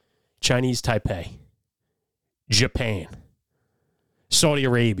 Chinese Taipei, Japan, Saudi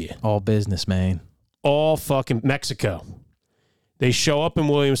Arabia. All business, man. All fucking Mexico. They show up in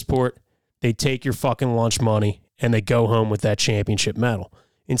Williamsport, they take your fucking lunch money, and they go home with that championship medal.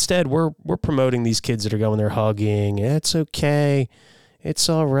 Instead, we're promoting these kids that are going there hugging. It's okay. It's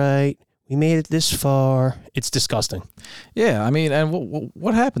all right. We made it this far. It's disgusting. Yeah, I mean, and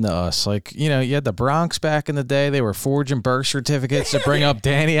what happened to us? Like, you had the Bronx back in the day. They were forging birth certificates to bring up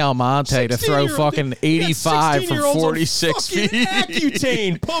Danny Almonte to throw fucking 85 from 46 feet.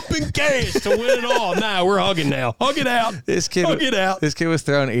 Accutane, pumping gas to win it all. Nah, we're hugging now. Hug it out. This kid was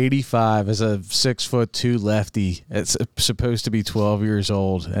throwing 85 as a 6'2" lefty. It's supposed to be 12 years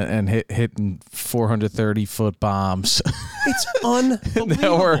old and hitting 430-foot bombs. It's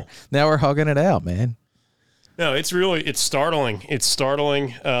unbelievable. Now we're hugging it out, man. No, it's startling. It's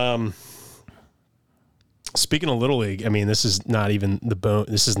startling. Speaking of Little League, I mean, this is not even the bone.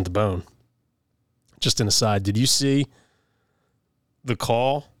 This isn't the bone. Just an aside. Did you see the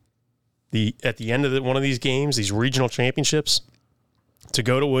call at the end of one of these games, these regional championships, to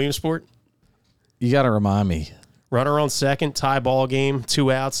go to Williamsport? You got to remind me. Runner on second, tie ball game,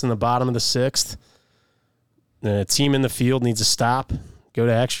 2 outs in the bottom of the 6th. The team in the field needs to stop, go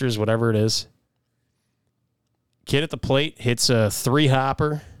to extras, whatever it is. Kid at the plate hits a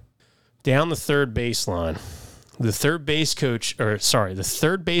 3-hopper down the third baseline. The third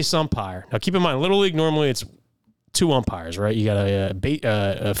base umpire. Now, keep in mind, Little League, normally it's 2 umpires, right? You got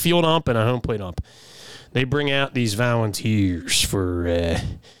a field ump and a home plate ump. They bring out these volunteers for,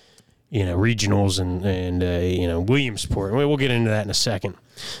 regionals and Williamsport. We'll get into that in a second.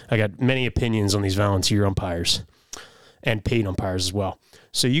 I got many opinions on these volunteer umpires and paid umpires as well.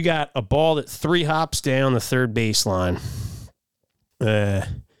 So you got a ball that 3-hops down the third baseline,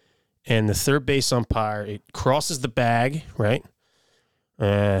 and the third base umpire, it crosses the bag, right?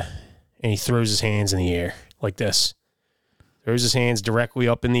 And he throws his hands in the air like this. Throws his hands directly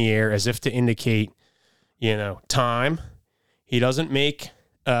up in the air as if to indicate, time. He doesn't make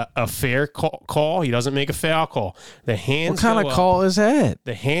a fair call. He doesn't make a foul call. The hands. What kind of call is that?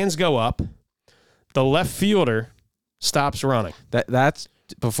 The hands go up. The left fielder stops running. That's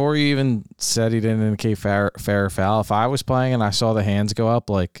before you even said he didn't indicate fair or foul. If I was playing and I saw the hands go up,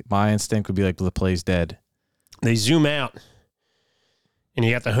 like, my instinct would be like, the play's dead. They zoom out, and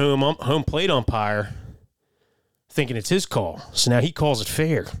you got the home plate umpire thinking it's his call. So now he calls it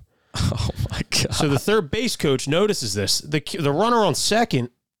fair. Oh my God. So the third base coach notices this. The runner on second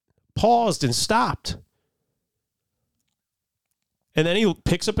paused and stopped. And then he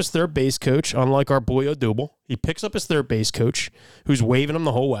picks up his third base coach, unlike our boy Odubel. He picks up his third base coach, who's waving him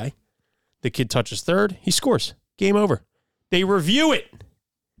the whole way. The kid touches third. He scores. Game over. They review it.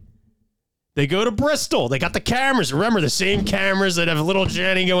 They go to Bristol. They got the cameras. Remember, the same cameras that have little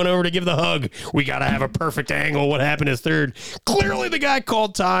Jenny going over to give the hug. We got to have a perfect angle. What happened to third? Clearly, the guy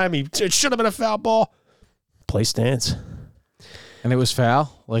called time. It should have been a foul ball. Play stands. And it was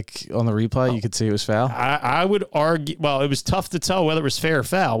foul? Like, on the replay, you could see it was foul? I would argue, well, it was tough to tell whether it was fair or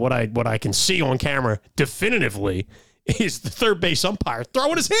foul. What I can see on camera definitively is the third base umpire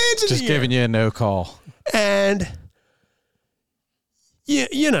throwing his hands in the air. Just giving you a no call. And,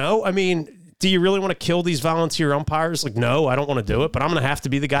 I mean, do you really want to kill these volunteer umpires? Like, no, I don't want to do it, but I'm going to have to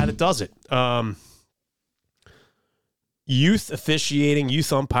be the guy that does it. Youth officiating,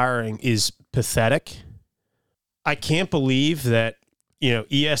 youth umpiring is pathetic. I can't believe that,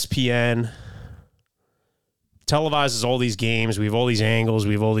 ESPN televises all these games. We have all these angles.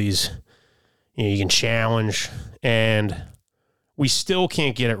 We have all these, you can challenge, and we still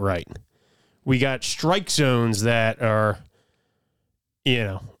can't get it right. We got strike zones that are,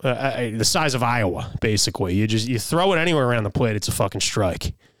 the size of Iowa, basically. You throw it anywhere around the plate, it's a fucking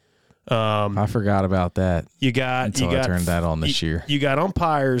strike. I forgot about that. I turned that on this year. You got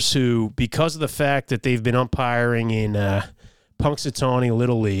umpires who, because of the fact that they've been umpiring in Punxsutawney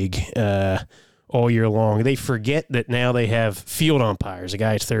Little League all year long, they forget that now they have field umpires, a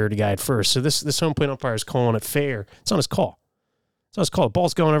guy at third, a guy at first. So this home plate umpire is calling it fair. It's on his call. The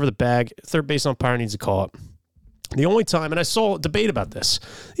ball's going over the bag. Third base umpire needs to call it. The only time, and I saw a debate about this,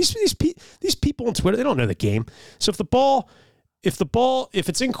 these people on Twitter, they don't know the game. So if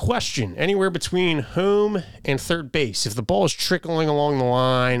it's in question anywhere between home and third base, if the ball is trickling along the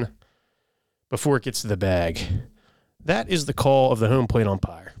line before it gets to the bag, that is the call of the home plate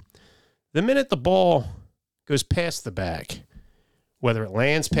umpire. The minute the ball goes past the bag, whether it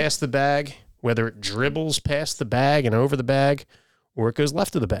lands past the bag, whether it dribbles past the bag and over the bag, or it goes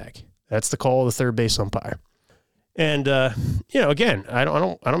left of the bag, that's the call of the third base umpire. And again, I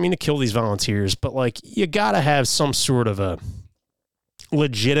don't mean to kill these volunteers, but like, you got to have some sort of a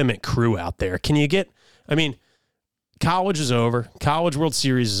legitimate crew out there. Can you get? I mean, college is over. College World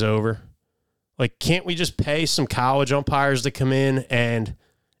Series is over. Like, can't we just pay some college umpires to come in and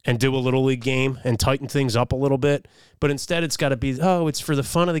do a little league game and tighten things up a little bit? But instead, it's got to be, it's for the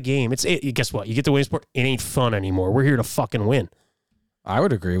fun of the game. Guess what? You get to win sport. It ain't fun anymore. We're here to fucking win. I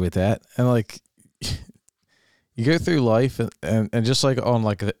would agree with that. And like, you go through life and just like on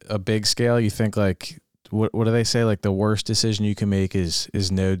like a big scale, you think like, what do they say? Like, the worst decision you can make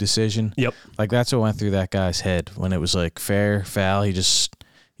is no decision. Yep. Like, that's what went through that guy's head when it was like fair, foul. He just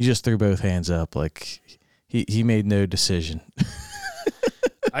threw both hands up. Like, he made no decision.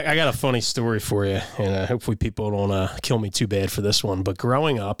 I got a funny story for you, and hopefully people don't kill me too bad for this one. But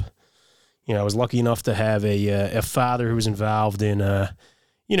growing up, I was lucky enough to have a father who was involved in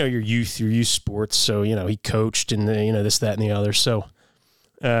your youth sports. So he coached and this, that, and the other. So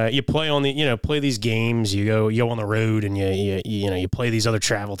you play on the play these games. You go on the road and you play these other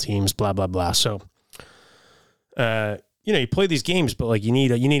travel teams. Blah blah blah. So you play these games, but like you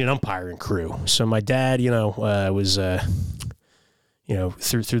need an umpiring crew. So my dad was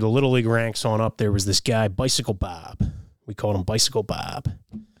through the Little League ranks on up, there was this guy, Bicycle Bob. We called him Bicycle Bob.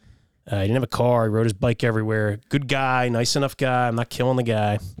 He didn't have a car. He rode his bike everywhere. Good guy, nice enough guy. I'm not killing the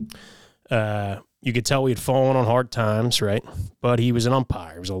guy. You could tell he had fallen on hard times, right? But he was an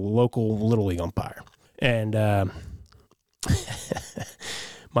umpire. He was a local Little League umpire. And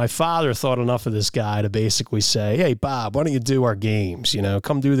my father thought enough of this guy to basically say, hey, Bob, why don't you do our games?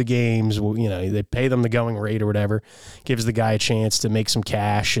 Come do the games. Well, they pay them the going rate or whatever. Gives the guy a chance to make some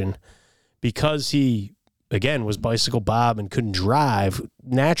cash. And because he, again, was Bicycle Bob and couldn't drive,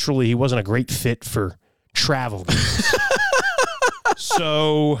 naturally he wasn't a great fit for travel games.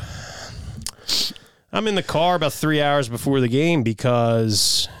 So I'm in the car about 3 hours before the game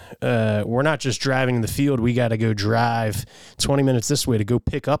because we're not just driving in the field. We got to go drive 20 minutes this way to go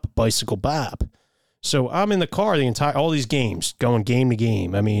pick up Bicycle Bob. So I'm in the car all these games, going game to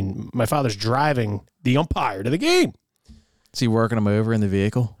game. I mean, my father's driving the umpire to the game. Is he working him over in the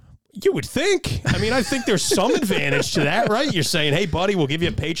vehicle? You would think. I mean, I think there's some advantage to that, right? You're saying, hey, buddy, we'll give you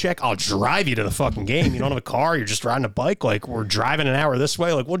a paycheck. I'll drive you to the fucking game. You don't have a car. You're just riding a bike. Like, we're driving an hour this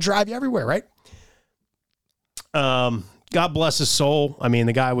way. Like, we'll drive you everywhere, right? God bless his soul. I mean,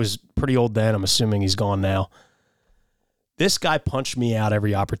 the guy was pretty old then. I'm assuming he's gone now. This guy punched me out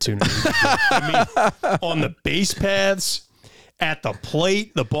every opportunity. I mean, on the base paths, at the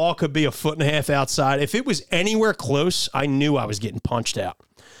plate, the ball could be a foot and a half outside. If it was anywhere close, I knew I was getting punched out.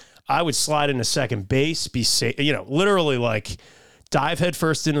 I would slide into second base, be safe, literally like dive head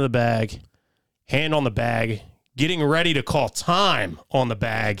first into the bag, hand on the bag, getting ready to call time on the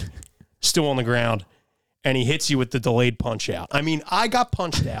bag, still on the ground, and he hits you with the delayed punch out. I mean, I got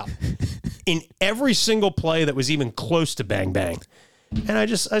punched out in every single play that was even close to bang bang. And I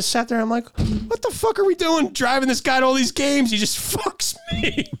sat there, I'm like, what the fuck are we doing driving this guy to all these games? He just fucks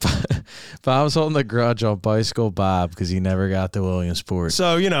me. Bob's holding the grudge on Bicycle Bob because he never got to Williamsport.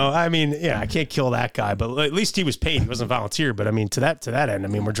 So, I mean, I can't kill that guy, but at least he was paid. He wasn't volunteer. But I mean, to that end, I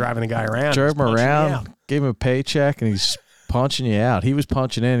mean, we're driving the guy around. Drove him around, gave him a paycheck, and he's punching you out. He was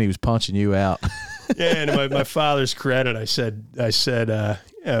punching in, he was punching you out. Yeah, and my father's credit, I said,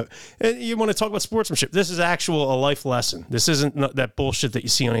 Yeah, and you want to talk about sportsmanship. This is a life lesson. This isn't that bullshit that you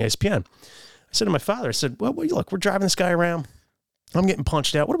see on ESPN. I said to my father, I said, well, look, we're driving this guy around. I'm getting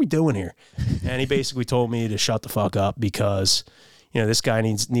punched out. What are we doing here? And he basically told me to shut the fuck up because, this guy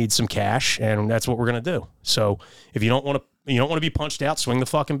needs some cash, and that's what we're going to do. So if you don't want to be punched out, swing the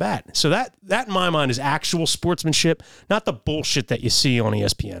fucking bat. So that in my mind is actual sportsmanship, not the bullshit that you see on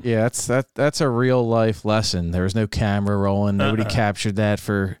ESPN. Yeah, that's a real life lesson. There was no camera rolling. Nobody captured that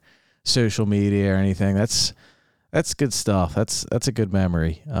for social media or anything. That's good stuff. That's a good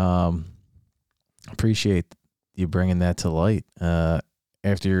memory. Appreciate you bringing that to light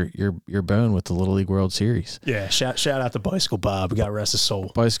after your bone with the Little League World Series. Yeah, shout out to Bicycle Bob. We got rest his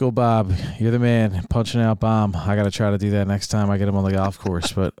soul. Bicycle Bob, you're the man. Punching out bomb. I got to try to do that next time I get him on the golf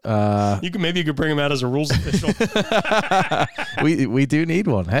course. But maybe you could bring him out as a rules official. we do need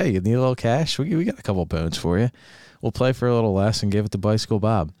one. Hey, you need a little cash? We got a couple bones for you. We'll play for a little less and give it to Bicycle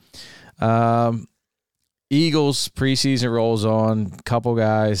Bob. Eagles preseason rolls on. Couple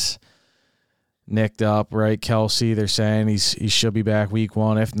guys nicked up, right? Kelsey, they're saying he should be back week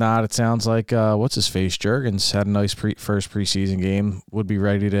 1. If not, it sounds like what's his face? Juergens had a nice first preseason game. Would be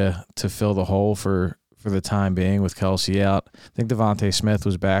ready to fill the hole for the time being with Kelsey out. I think Devontae Smith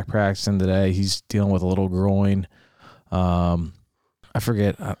was back practicing today. He's dealing with a little groin. I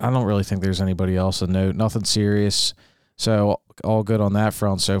forget. I don't really think there's anybody else of note. Nothing serious. So all good on that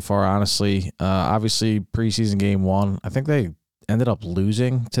front so far, honestly. Obviously, preseason game 1, I think they ended up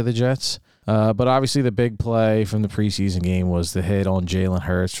losing to the Jets. But obviously the big play from the preseason game was the hit on Jalen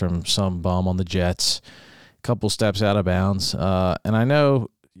Hurts from some bum on the Jets, a couple steps out of bounds. And I know,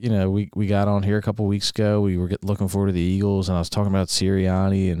 we got on here a couple weeks ago. We were looking forward to the Eagles, and I was talking about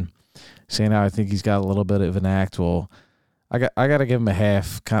Sirianni and saying how I think he's got a little bit of an act. Well, I got to give him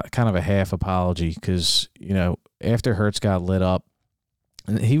kind of a half apology because, after Hurts got lit up,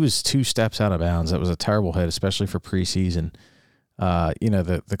 and he was 2 steps out of bounds. That was a terrible hit, especially for preseason.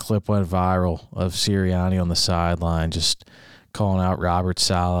 The clip went viral of Sirianni on the sideline just calling out Robert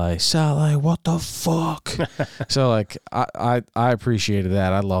Saleh. Saleh, what the fuck? So I appreciated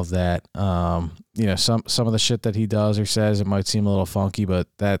that. I love that. Some of the shit that he does or says, it might seem a little funky, but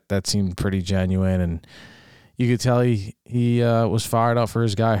that seemed pretty genuine, and you could tell he was fired up for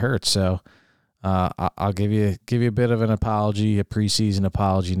his guy Hurts. So I'll give you a bit of an apology, a preseason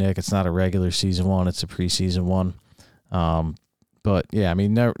apology, Nick. It's not a regular season one; it's a preseason one. But yeah, I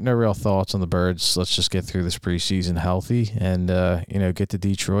mean, no real thoughts on the Birds. Let's just get through this preseason healthy and get to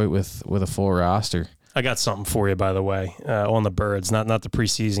Detroit with a full roster. I got something for you, by the way, on the Birds. Not the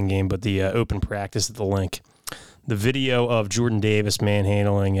preseason game, but the open practice at the Link. The video of Jordan Davis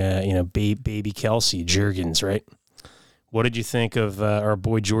manhandling, baby Kelsey, Juergens, right? What did you think of our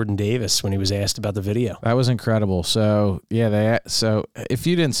boy Jordan Davis when he was asked about the video? That was incredible. So yeah, so if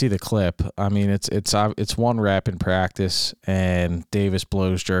you didn't see the clip, I mean, it's one rep in practice, and Davis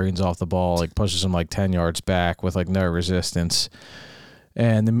blows Juergens off the ball, pushes him 10 yards back with no resistance,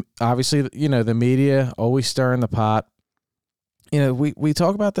 and obviously the media always stirring the pot. We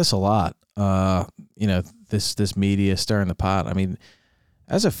talk about this a lot. This media stirring the pot. I mean,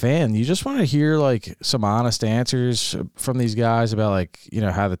 as a fan, you just want to hear some honest answers from these guys about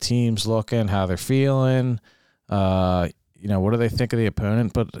how the team's looking, how they're feeling, what do they think of the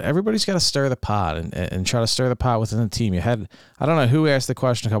opponent. But everybody's got to stir the pot and try to stir the pot within the team. I don't know who asked the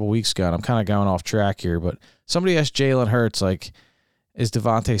question a couple weeks ago, and I'm kind of going off track here, but somebody asked Jalen Hurts, is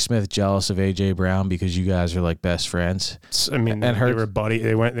Devontae Smith jealous of A.J. Brown because you guys are best friends? I mean, and Hurts, they were buddy.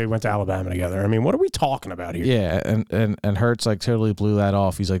 They went to Alabama together. I mean, what are we talking about here? Yeah, and Hurts totally blew that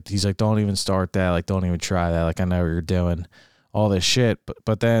off. He's like, don't even start that. Don't even try that. I know what you're doing, all this shit.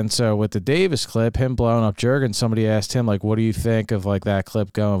 But then so with the Davis clip, him blowing up Juergens, somebody asked him what do you think of that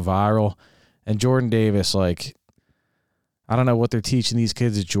clip going viral? And Jordan Davis I don't know what they're teaching these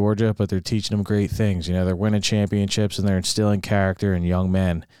kids at Georgia, but they're teaching them great things. They're winning championships and they're instilling character in young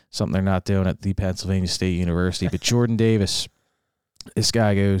men, something they're not doing at the Pennsylvania State University. But Jordan Davis, this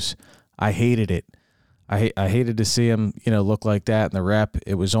guy goes, I hated it. I hated to see him, look like that in the rep.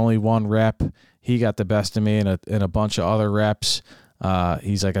 It was only one rep. He got the best of me in a bunch of other reps.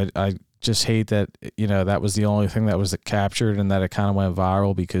 He's like, I just hate that, that was the only thing that was captured and that it kind of went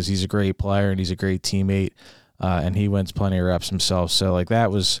viral because he's a great player and he's a great teammate. And he wins plenty of reps himself. So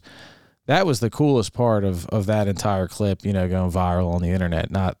that was the coolest part of that entire clip, going viral on the internet,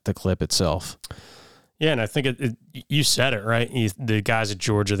 not the clip itself. Yeah, and I think you said it, right? The guys at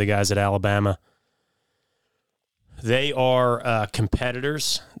Georgia, the guys at Alabama, they are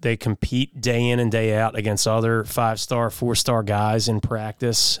competitors. They compete day in and day out against other 5-star, 4-star guys in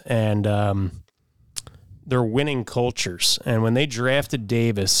practice. And they're winning cultures. And when they drafted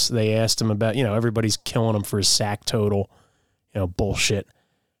Davis, they asked him about, everybody's killing him for his sack total, bullshit.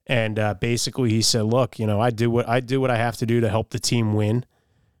 And basically he said, look, I do what I have to do to help the team win.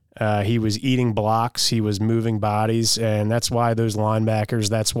 He was eating blocks. He was moving bodies. And that's why those linebackers,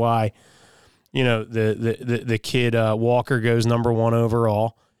 that's why, the kid Walker goes number 1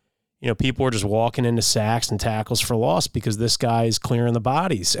 overall. People are just walking into sacks and tackles for loss because this guy is clearing the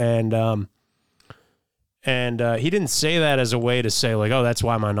bodies. And he didn't say that as a way to say like, oh, that's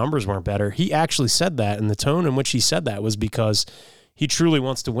why my numbers weren't better. He actually said that, and the tone in which he said that was because he truly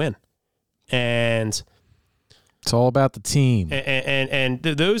wants to win. And it's all about the team. And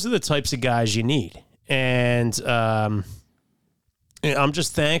those are the types of guys you need. And I'm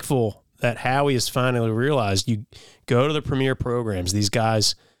just thankful that Howie has finally realized you go to the premier programs. These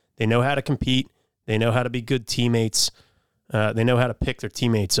guys, they know how to compete. They know how to be good teammates. They know how to pick their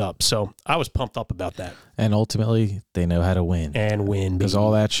teammates up. So I was pumped up about that. And ultimately, they know how to win. And win. Because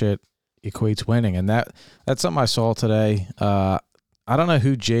all that shit equates winning. And that's something I saw today. I don't know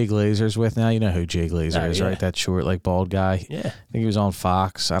who Jay Glazer's with now. You know who Jay Glazer is, right? That short, bald guy. Yeah. I think he was on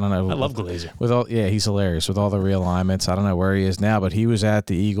Fox. I don't know. I love Glazer. He's hilarious with all the realignments. I don't know where he is now, but he was at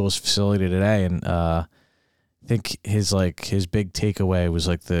the Eagles facility today, and I think his big takeaway was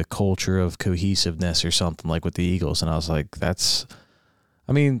the culture of cohesiveness or something with the Eagles. And I was like, it's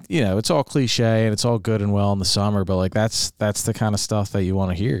all cliche and it's all good and well in the summer, but that's the kind of stuff that you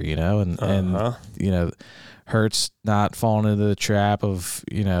want to hear, and Hurts not falling into the trap of,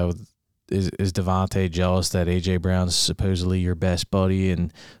 is Devontae jealous that A.J. Brown's supposedly your best buddy,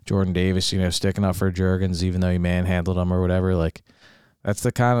 and Jordan Davis, sticking up for Juergens even though he manhandled him or whatever. That's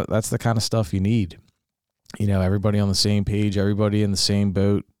the kind of stuff you need. Everybody on the same page, everybody in the same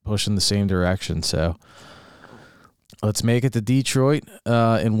boat, pushing the same direction. So let's make it to Detroit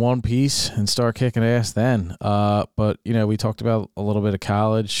in one piece and start kicking ass then. But, we talked about a little bit of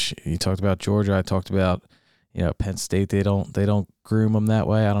college. You talked about Georgia. I talked about, Penn State. They don't groom them that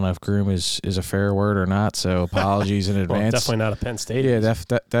way. I don't know if groom is a fair word or not. So apologies in advance. Definitely not a Penn State. Yeah,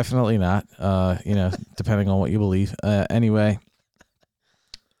 definitely not. Depending on what you believe. Anyway,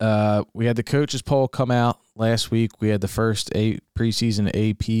 we had the coaches poll come out last week. We had the first preseason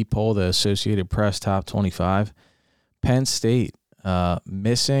AP poll, the Associated Press Top 25. Penn State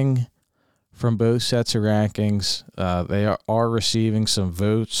missing from both sets of rankings. They are receiving some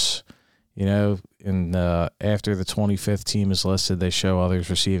votes. And after the 25th team is listed, they show others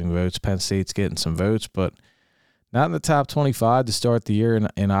receiving votes. Penn State's getting some votes, but not in the top 25 to start the year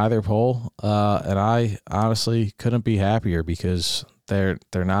in either poll. And I honestly couldn't be happier because they're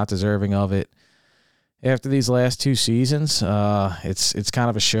not deserving of it. After these last 2 seasons, it's kind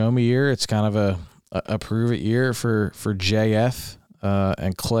of a show me year. It's kind of a prove it year for JF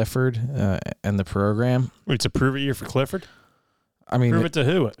and Clifford and the program. Wait, it's a prove it year for Clifford? I mean, prove it to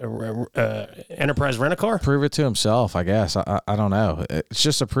who? Enterprise Rent-A-Car? Prove it to himself, I guess. I don't know. It's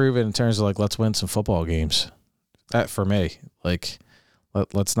just a prove it in terms of let's win some football games. That for me,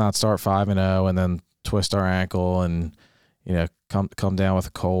 let's not start 5-0 and then twist our ankle and come down with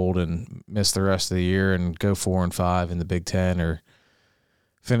a cold and miss the rest of the year and go 4-5 in the Big Ten, or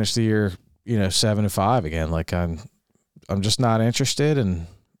finish the year 7-5 again. I'm just not interested, and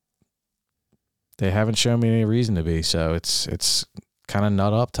they haven't shown me any reason to be. So it's kind of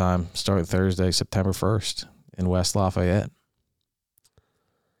nut up time. Starting Thursday, September 1st in West Lafayette.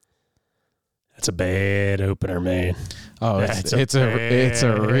 That's a bad opener, man. Oh, it's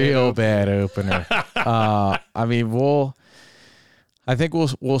a real bad opener. I think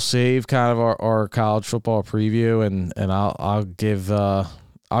we'll save kind of our college football preview, and I'll give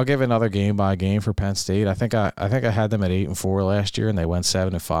another game by game for Penn State. I think I had them at 8-4 last year, and they went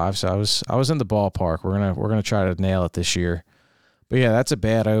 7-5. So I was in the ballpark. We're gonna try to nail it this year. But yeah, that's a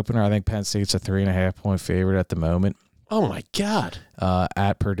bad opener. I think Penn State's a 3.5 point favorite at the moment. Oh my God!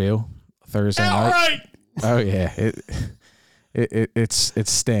 At Purdue Thursday night. All right. Oh yeah, it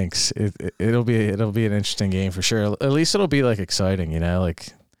stinks. It'll be an interesting game for sure. At least it'll be exciting. I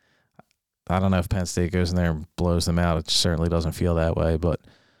don't know if Penn State goes in there and blows them out. It certainly doesn't feel that way. But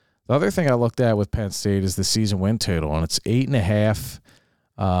the other thing I looked at with Penn State is the season win total, and it's 8.5.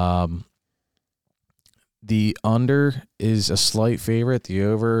 The under is a slight favorite. The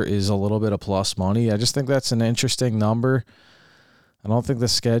over is a little bit of plus money. I just think that's an interesting number. I don't think the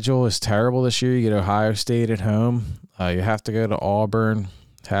schedule is terrible this year. You get Ohio State at home. You have to go to Auburn,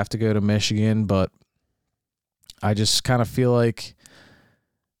 have to go to Michigan, but I just kind of feel like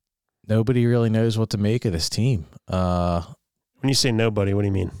nobody really knows what to make of this team. When you say nobody, what do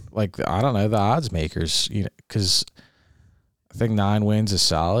you mean? I don't know, the odds makers, because I think 9 wins is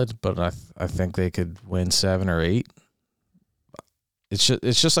solid, but I think they could win 7 or 8. It's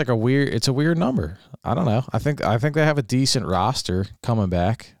just like a weird number. I don't know. I think they have a decent roster coming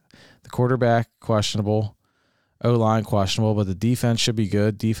back. The quarterback questionable, O-line questionable, but the defense should be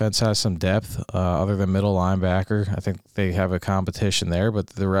good. Defense has some depth other than middle linebacker. I think they have a competition there, but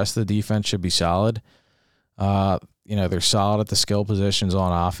the rest of the defense should be solid. They're solid at the skill positions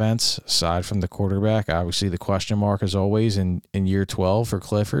on offense, aside from the quarterback. Obviously, the question mark is always in year 12 for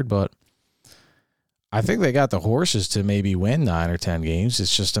Clifford, but I think they got the horses to maybe win 9 or 10 games.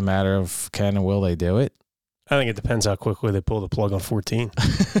 It's just a matter of can and will they do it. I think it depends how quickly they pull the plug on 14.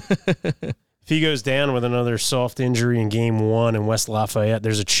 If he goes down with another soft injury in game 1 in West Lafayette,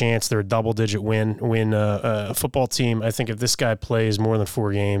 there's a chance they're a double-digit win football team. I think if this guy plays more than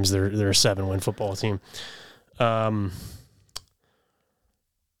 4 games, they're a 7-win football team. Yeah,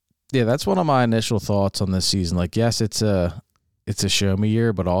 that's one of my initial thoughts on this season. Like, yes, it's a show me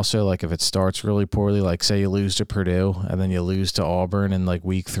year, but also like if it starts really poorly, like say you lose to Purdue and then you lose to Auburn in like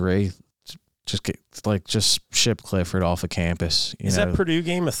week 3, just ship Clifford off of campus. Is that Purdue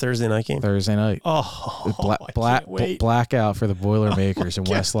game a Thursday night game? Thursday night. Oh, I can't wait. Blackout for the Boilermakers in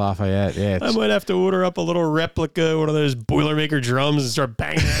West Lafayette. Yeah, I might have to order up a little replica, one of those Boilermaker drums, and start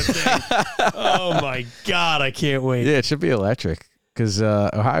banging that thing. Oh my God, I can't wait. Yeah, it should be electric because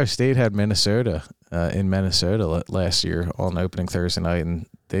Ohio State had Minnesota in Minnesota last year on opening Thursday night, and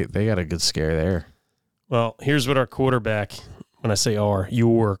they got a good scare there. Well, here's what our quarterback. When I say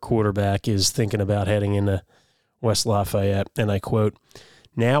your quarterback is thinking about heading into West Lafayette, and I quote,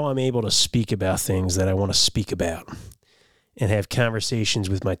 "Now I'm able to speak about things that I want to speak about and have conversations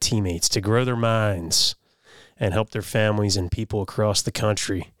with my teammates to grow their minds and help their families and people across the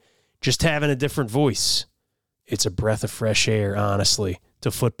country. Just having a different voice. It's a breath of fresh air, honestly, to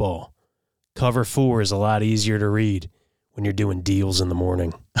football. Cover 4 is a lot easier to read when you're doing deals in the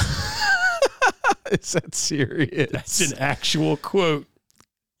morning." Is that serious? That's an actual quote.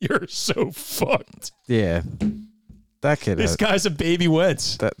 You're so fucked. Yeah. That kid. This guy's a baby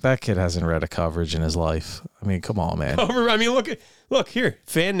Wentz. That kid hasn't read a coverage in his life. I mean, come on, man. I mean, look here.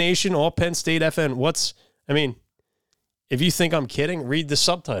 Fan Nation, all Penn State FN. If you think I'm kidding, read the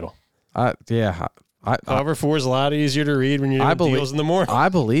subtitle. Cover 4 is a lot easier to read when you're doing deals in the morning. I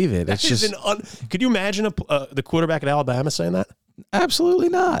believe it. It's just. Could you imagine the quarterback at Alabama saying that? Absolutely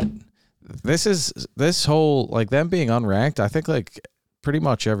not. This whole, like, them being unranked, I think, like, pretty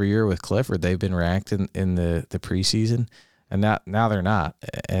much every year with Clifford, they've been ranked in the preseason, and now they're not.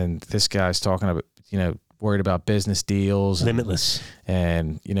 And this guy's talking about, worried about business deals. Limitless.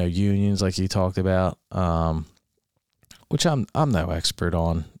 And unions like you talked about, which I'm no expert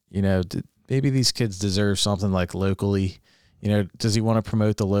on. Maybe these kids deserve something like locally. Does he want to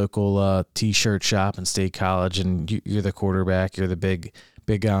promote the local T-shirt shop in State College, and you're the quarterback, you're the big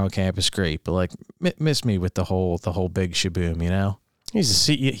guy on campus? Great, but like miss me with the whole big shaboom. He's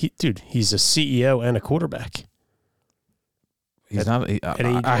a CEO, he's a CEO and a quarterback. He's not.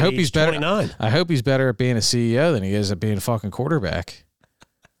 I hope he's better. 29. I hope he's better at being a CEO than he is at being a fucking quarterback.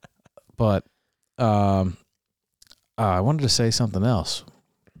 But I wanted to say something else,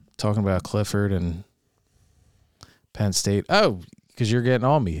 talking about Clifford and Penn State. Oh, because you're getting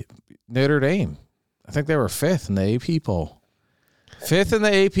on me. Notre Dame. I think they were 5th in the AP poll. 5th in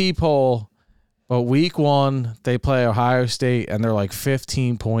the AP poll, but week 1 they play Ohio State and they're like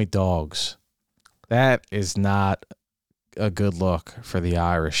 15-point dogs. That is not a good look for the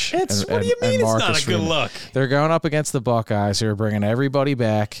Irish. What do you mean it's not a good look? They're going up against the Buckeyes, who are bringing everybody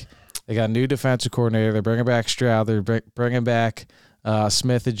back. They got a new defensive coordinator. They're bringing back Stroud. They're bringing back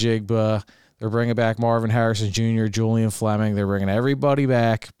Smith-Njigba. They're bringing back Marvin Harrison Jr., Julian Fleming. They're bringing everybody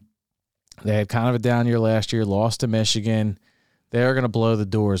back. They had kind of a down year last year, lost to Michigan. They're going to blow the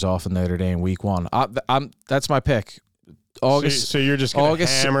doors off of Notre Dame week 1. That's my pick. August. So you're just going to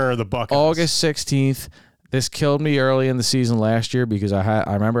hammer the Buckeyes. August 16th. This killed me early in the season last year because I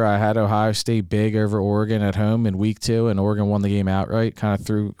remember I had Ohio State big over Oregon at home in week 2, and Oregon won the game outright, kind of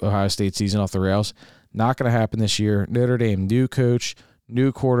threw Ohio State season off the rails. Not going to happen this year. Notre Dame, new coach,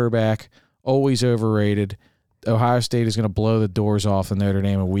 new quarterback, always overrated. Ohio State is going to blow the doors off of Notre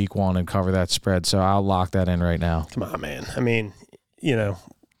Dame in week 1 and cover that spread. So I'll lock that in right now. Come on, man. I mean,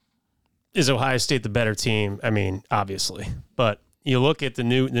 is Ohio State the better team? I mean, obviously. But you look at the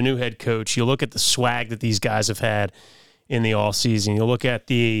new head coach, you look at the swag that these guys have had in the offseason, you look at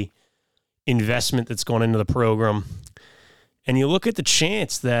the investment that's gone into the program, and you look at the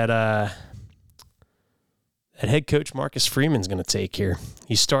chance that that head coach Marcus Freeman's going to take here.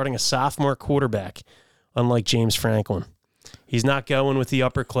 He's starting a sophomore quarterback, unlike James Franklin. He's not going with the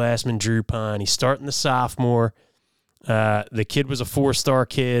upperclassman Drew Pine. He's starting the sophomore. The kid was a 4-star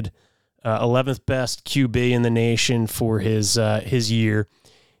kid, 11th best QB in the nation for his year.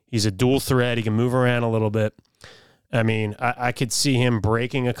 He's a dual threat. He can move around a little bit. I mean, I could see him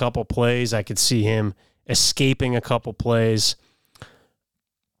breaking a couple plays. I could see him escaping a couple plays.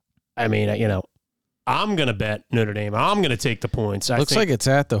 I mean, I'm going to bet Notre Dame. I'm going to take the points. Looks like it's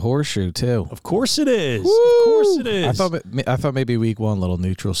at the Horseshoe, too. Of course it is. Woo! Of course it is. I thought maybe week 1, little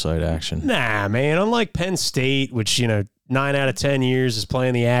neutral site action. Nah, man. Unlike Penn State, which, 9 out of 10 years is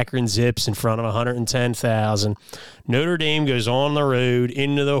playing the Akron Zips in front of 110,000. Notre Dame goes on the road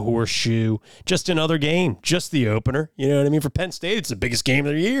into the Horseshoe. Just another game. Just the opener. You know what I mean? For Penn State, it's the biggest game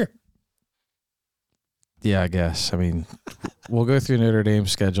of the year. Yeah, I guess. I mean, we'll go through Notre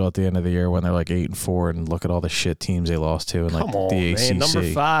Dame's schedule at the end of the year when they're like 8-4 and look at all the shit teams they lost to and like the ACC.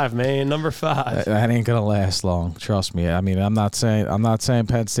 Man, number 5. That ain't gonna last long. Trust me. I mean, I'm not saying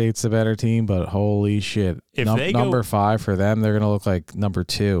Penn State's the better team, but holy shit, if number 5 for them, they're gonna look like number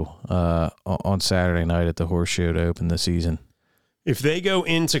 2 on Saturday night at the Horseshoe to open the season. If they go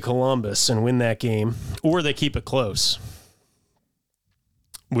into Columbus and win that game, or they keep it close,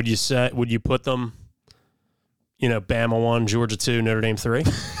 would you put them? Bama 1, Georgia 2, Notre Dame 3.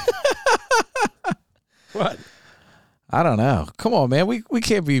 What? I don't know. Come on, man. We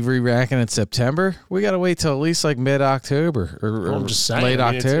can't be re-ranking in September. We got to wait till at least like mid-October or I'm just saying, late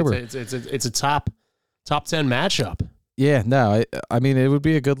October. It's a top 10 matchup. Yeah, no. I mean, it would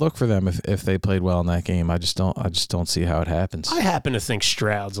be a good look for them if they played well in that game. I just don't see how it happens. I happen to think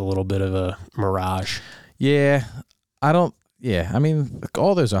Stroud's a little bit of a mirage. Yeah, I don't. Yeah, I mean,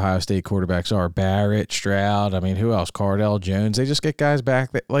 all those Ohio State quarterbacks are Barrett, Stroud. I mean, who else? Cardell Jones. They just get guys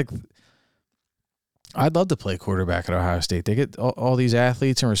back that like. I'd love to play quarterback at Ohio State. They get all these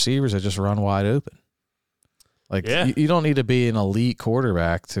athletes and receivers that just run wide open. Like, yeah. you don't need to be an elite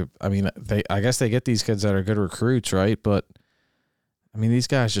quarterback to. I mean, I guess they get these kids that are good recruits, right? But I mean, these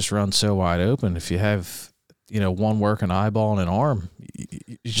guys just run so wide open. If you have, one working eyeball and an arm,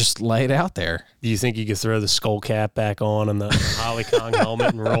 you just lay it out there. Do you think you could throw the skull cap back on and the Holly Kong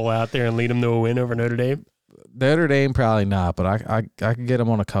helmet and roll out there and lead them to a win over Notre Dame? Notre Dame probably not, but I could get them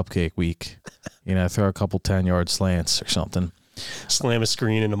on a cupcake week. Throw a couple 10-yard slants or something. Slam a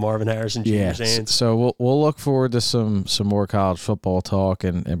screen into Marvin Harrison Jr.'s hands. So we'll look forward to some more college football talk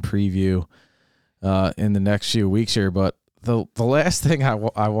and preview in the next few weeks here. But the last thing I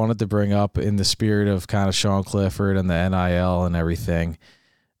wanted to bring up in the spirit of kind of Sean Clifford and the NIL and everything,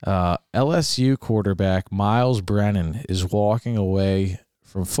 LSU quarterback Miles Brennan is walking away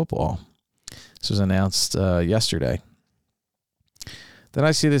from football. This was announced yesterday. Then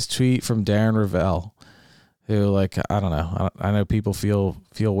I see this tweet from Darren Ravel, who, I don't know. I know people feel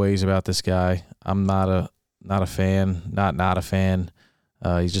ways about this guy. I'm not a fan, not a fan.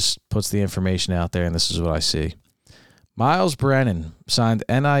 He just puts the information out there, and this is what I see. Miles Brennan signed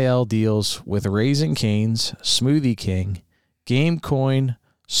NIL deals with Raising Cane's, Smoothie King, Gamecoin,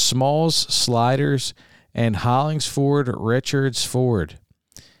 Smalls Sliders, and Hollingsford Richards Ford.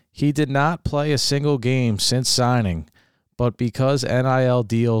 He did not play a single game since signing, but because NIL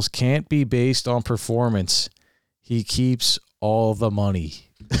deals can't be based on performance, he keeps all the money.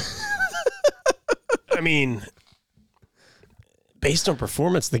 I mean, based on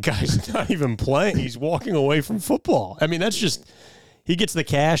performance, the guy's not even playing. He's walking away from football. I mean, that's just, he gets the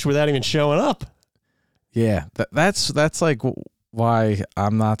cash without even showing up. Yeah, that's like why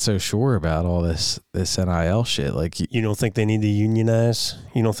I'm not so sure about all this NIL shit. Like, you don't think they need to unionize?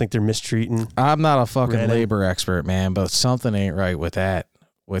 You don't think they're mistreating? I'm not a fucking labor expert, man, but something ain't right with that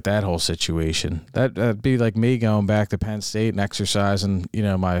whole situation. That'd be like me going back to Penn State and exercising,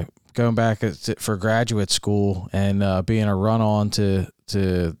 my going back for graduate school and being a run on to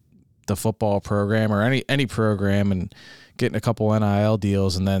the football program or any program and getting a couple NIL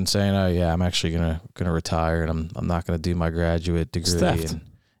deals and then saying, "Oh yeah, I'm actually gonna retire and I'm not gonna do my graduate degree." Theft. And,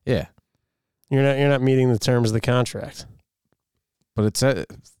 yeah, you're not meeting the terms of the contract. But it's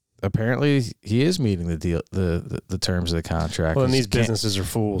apparently he is meeting the deal, the terms of the contract. Well, and these businesses are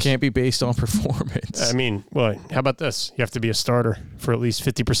fools. Can't be based on performance. I mean, well, how about this? You have to be a starter for at least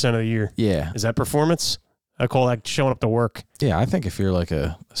 50% of the year. Yeah, is that performance? I call that showing up to work. Yeah, I think if you're like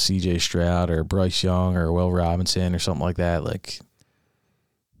a C.J. Stroud or Bryce Young or Will Robinson or something like that, like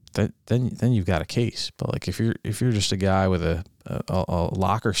then you've got a case. But like if you're just a guy with a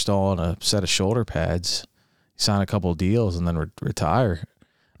locker stall and a set of shoulder pads, you sign a couple of deals and then retire.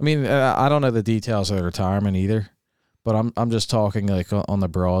 I mean, I don't know the details of the retirement either, but I'm just talking like on the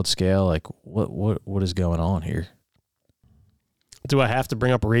broad scale. Like what is going on here? Do I have to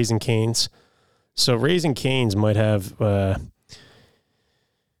bring up Raising Cane's? So Raising Cane's might have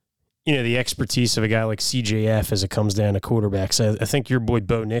the expertise of a guy like CJF as it comes down to quarterbacks. I think your boy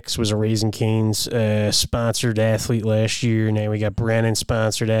Bo Nix was a Raising Cane's sponsored athlete last year. Now we got Brennan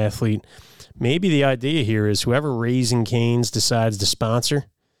sponsored athlete. Maybe the idea here is whoever Raising Cane's decides to sponsor,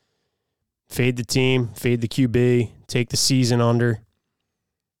 fade the team, fade the QB, take the season under.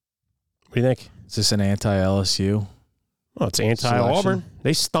 What do you think? Is this an anti-LSU? Well, it's anti-Auburn.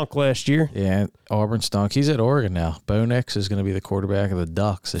 They stunk last year. Yeah, Auburn stunk. He's at Oregon now. Bo Nix is going to be the quarterback of the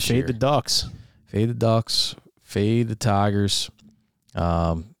Ducks this year. Fade the Ducks. Fade the Ducks. Fade the Tigers.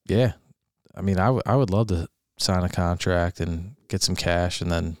 Yeah. I mean, I would love to sign a contract and get some cash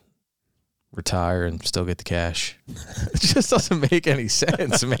and then retire and still get the cash. It just doesn't make any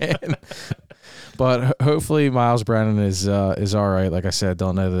sense, man. But hopefully Miles Brennan is all right. Like I said,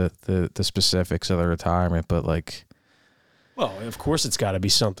 don't know the specifics of the retirement, but like. Well, of course it's got to be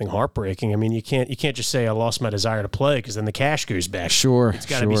something heartbreaking. I mean, you can't just say I lost my desire to play because then the cash goes back. Sure, it's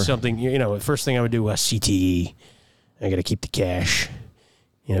got to be something. The first thing I would do was CTE. I got to keep the cash.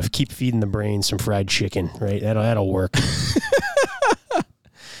 Keep feeding the brain some fried chicken. Right, that'll work.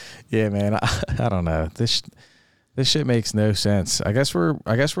 Yeah, man. I don't know. This shit makes no sense. I guess we're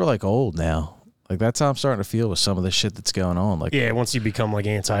like old now. Like that's how I'm starting to feel with some of the shit that's going on. Like once you become like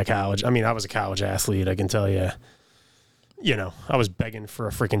anti-college. I mean, I was a college athlete. I can tell you. I was begging for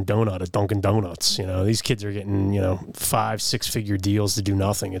a freaking donut at Dunkin' Donuts. These kids are getting 5-6 figure deals to do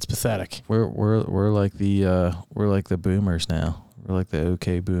nothing. It's pathetic. We're like the boomers now. We're like the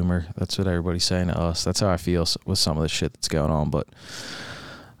okay boomer. That's what everybody's saying to us. That's how I feel with some of the shit that's going on. But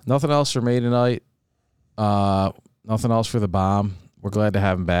nothing else for me tonight. Nothing else for the bomb. We're glad to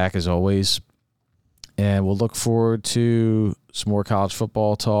have him back as always. And we'll look forward to some more college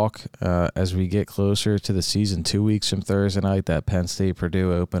football talk as we get closer to the season. 2 weeks from Thursday night, that Penn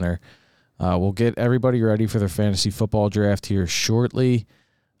State-Purdue opener. We'll get everybody ready for their fantasy football draft here shortly.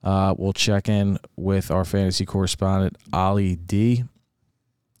 We'll check in with our fantasy correspondent, Ollie D.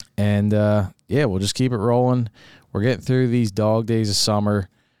 And, we'll just keep it rolling. We're getting through these dog days of summer.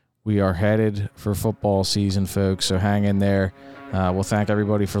 We are headed for football season, folks, so hang in there. We'll thank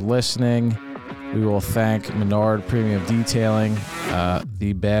everybody for listening. We will thank Menard Premium Detailing,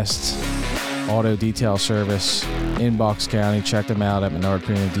 the best auto detail service in Bucks County. Check them out at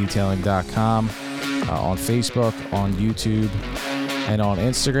menardpremiumdetailing.com, on Facebook, on YouTube, and on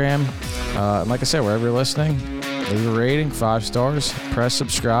Instagram. And like I said, wherever you're listening, leave a rating, 5 stars, press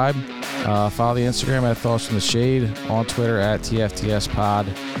subscribe. Follow the Instagram at Thoughts from the Shade, on Twitter at TFTSPod.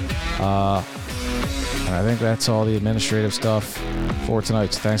 And I think that's all the administrative stuff for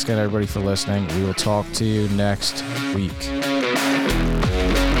tonight. So thanks again, everybody, for listening. We will talk to you next week.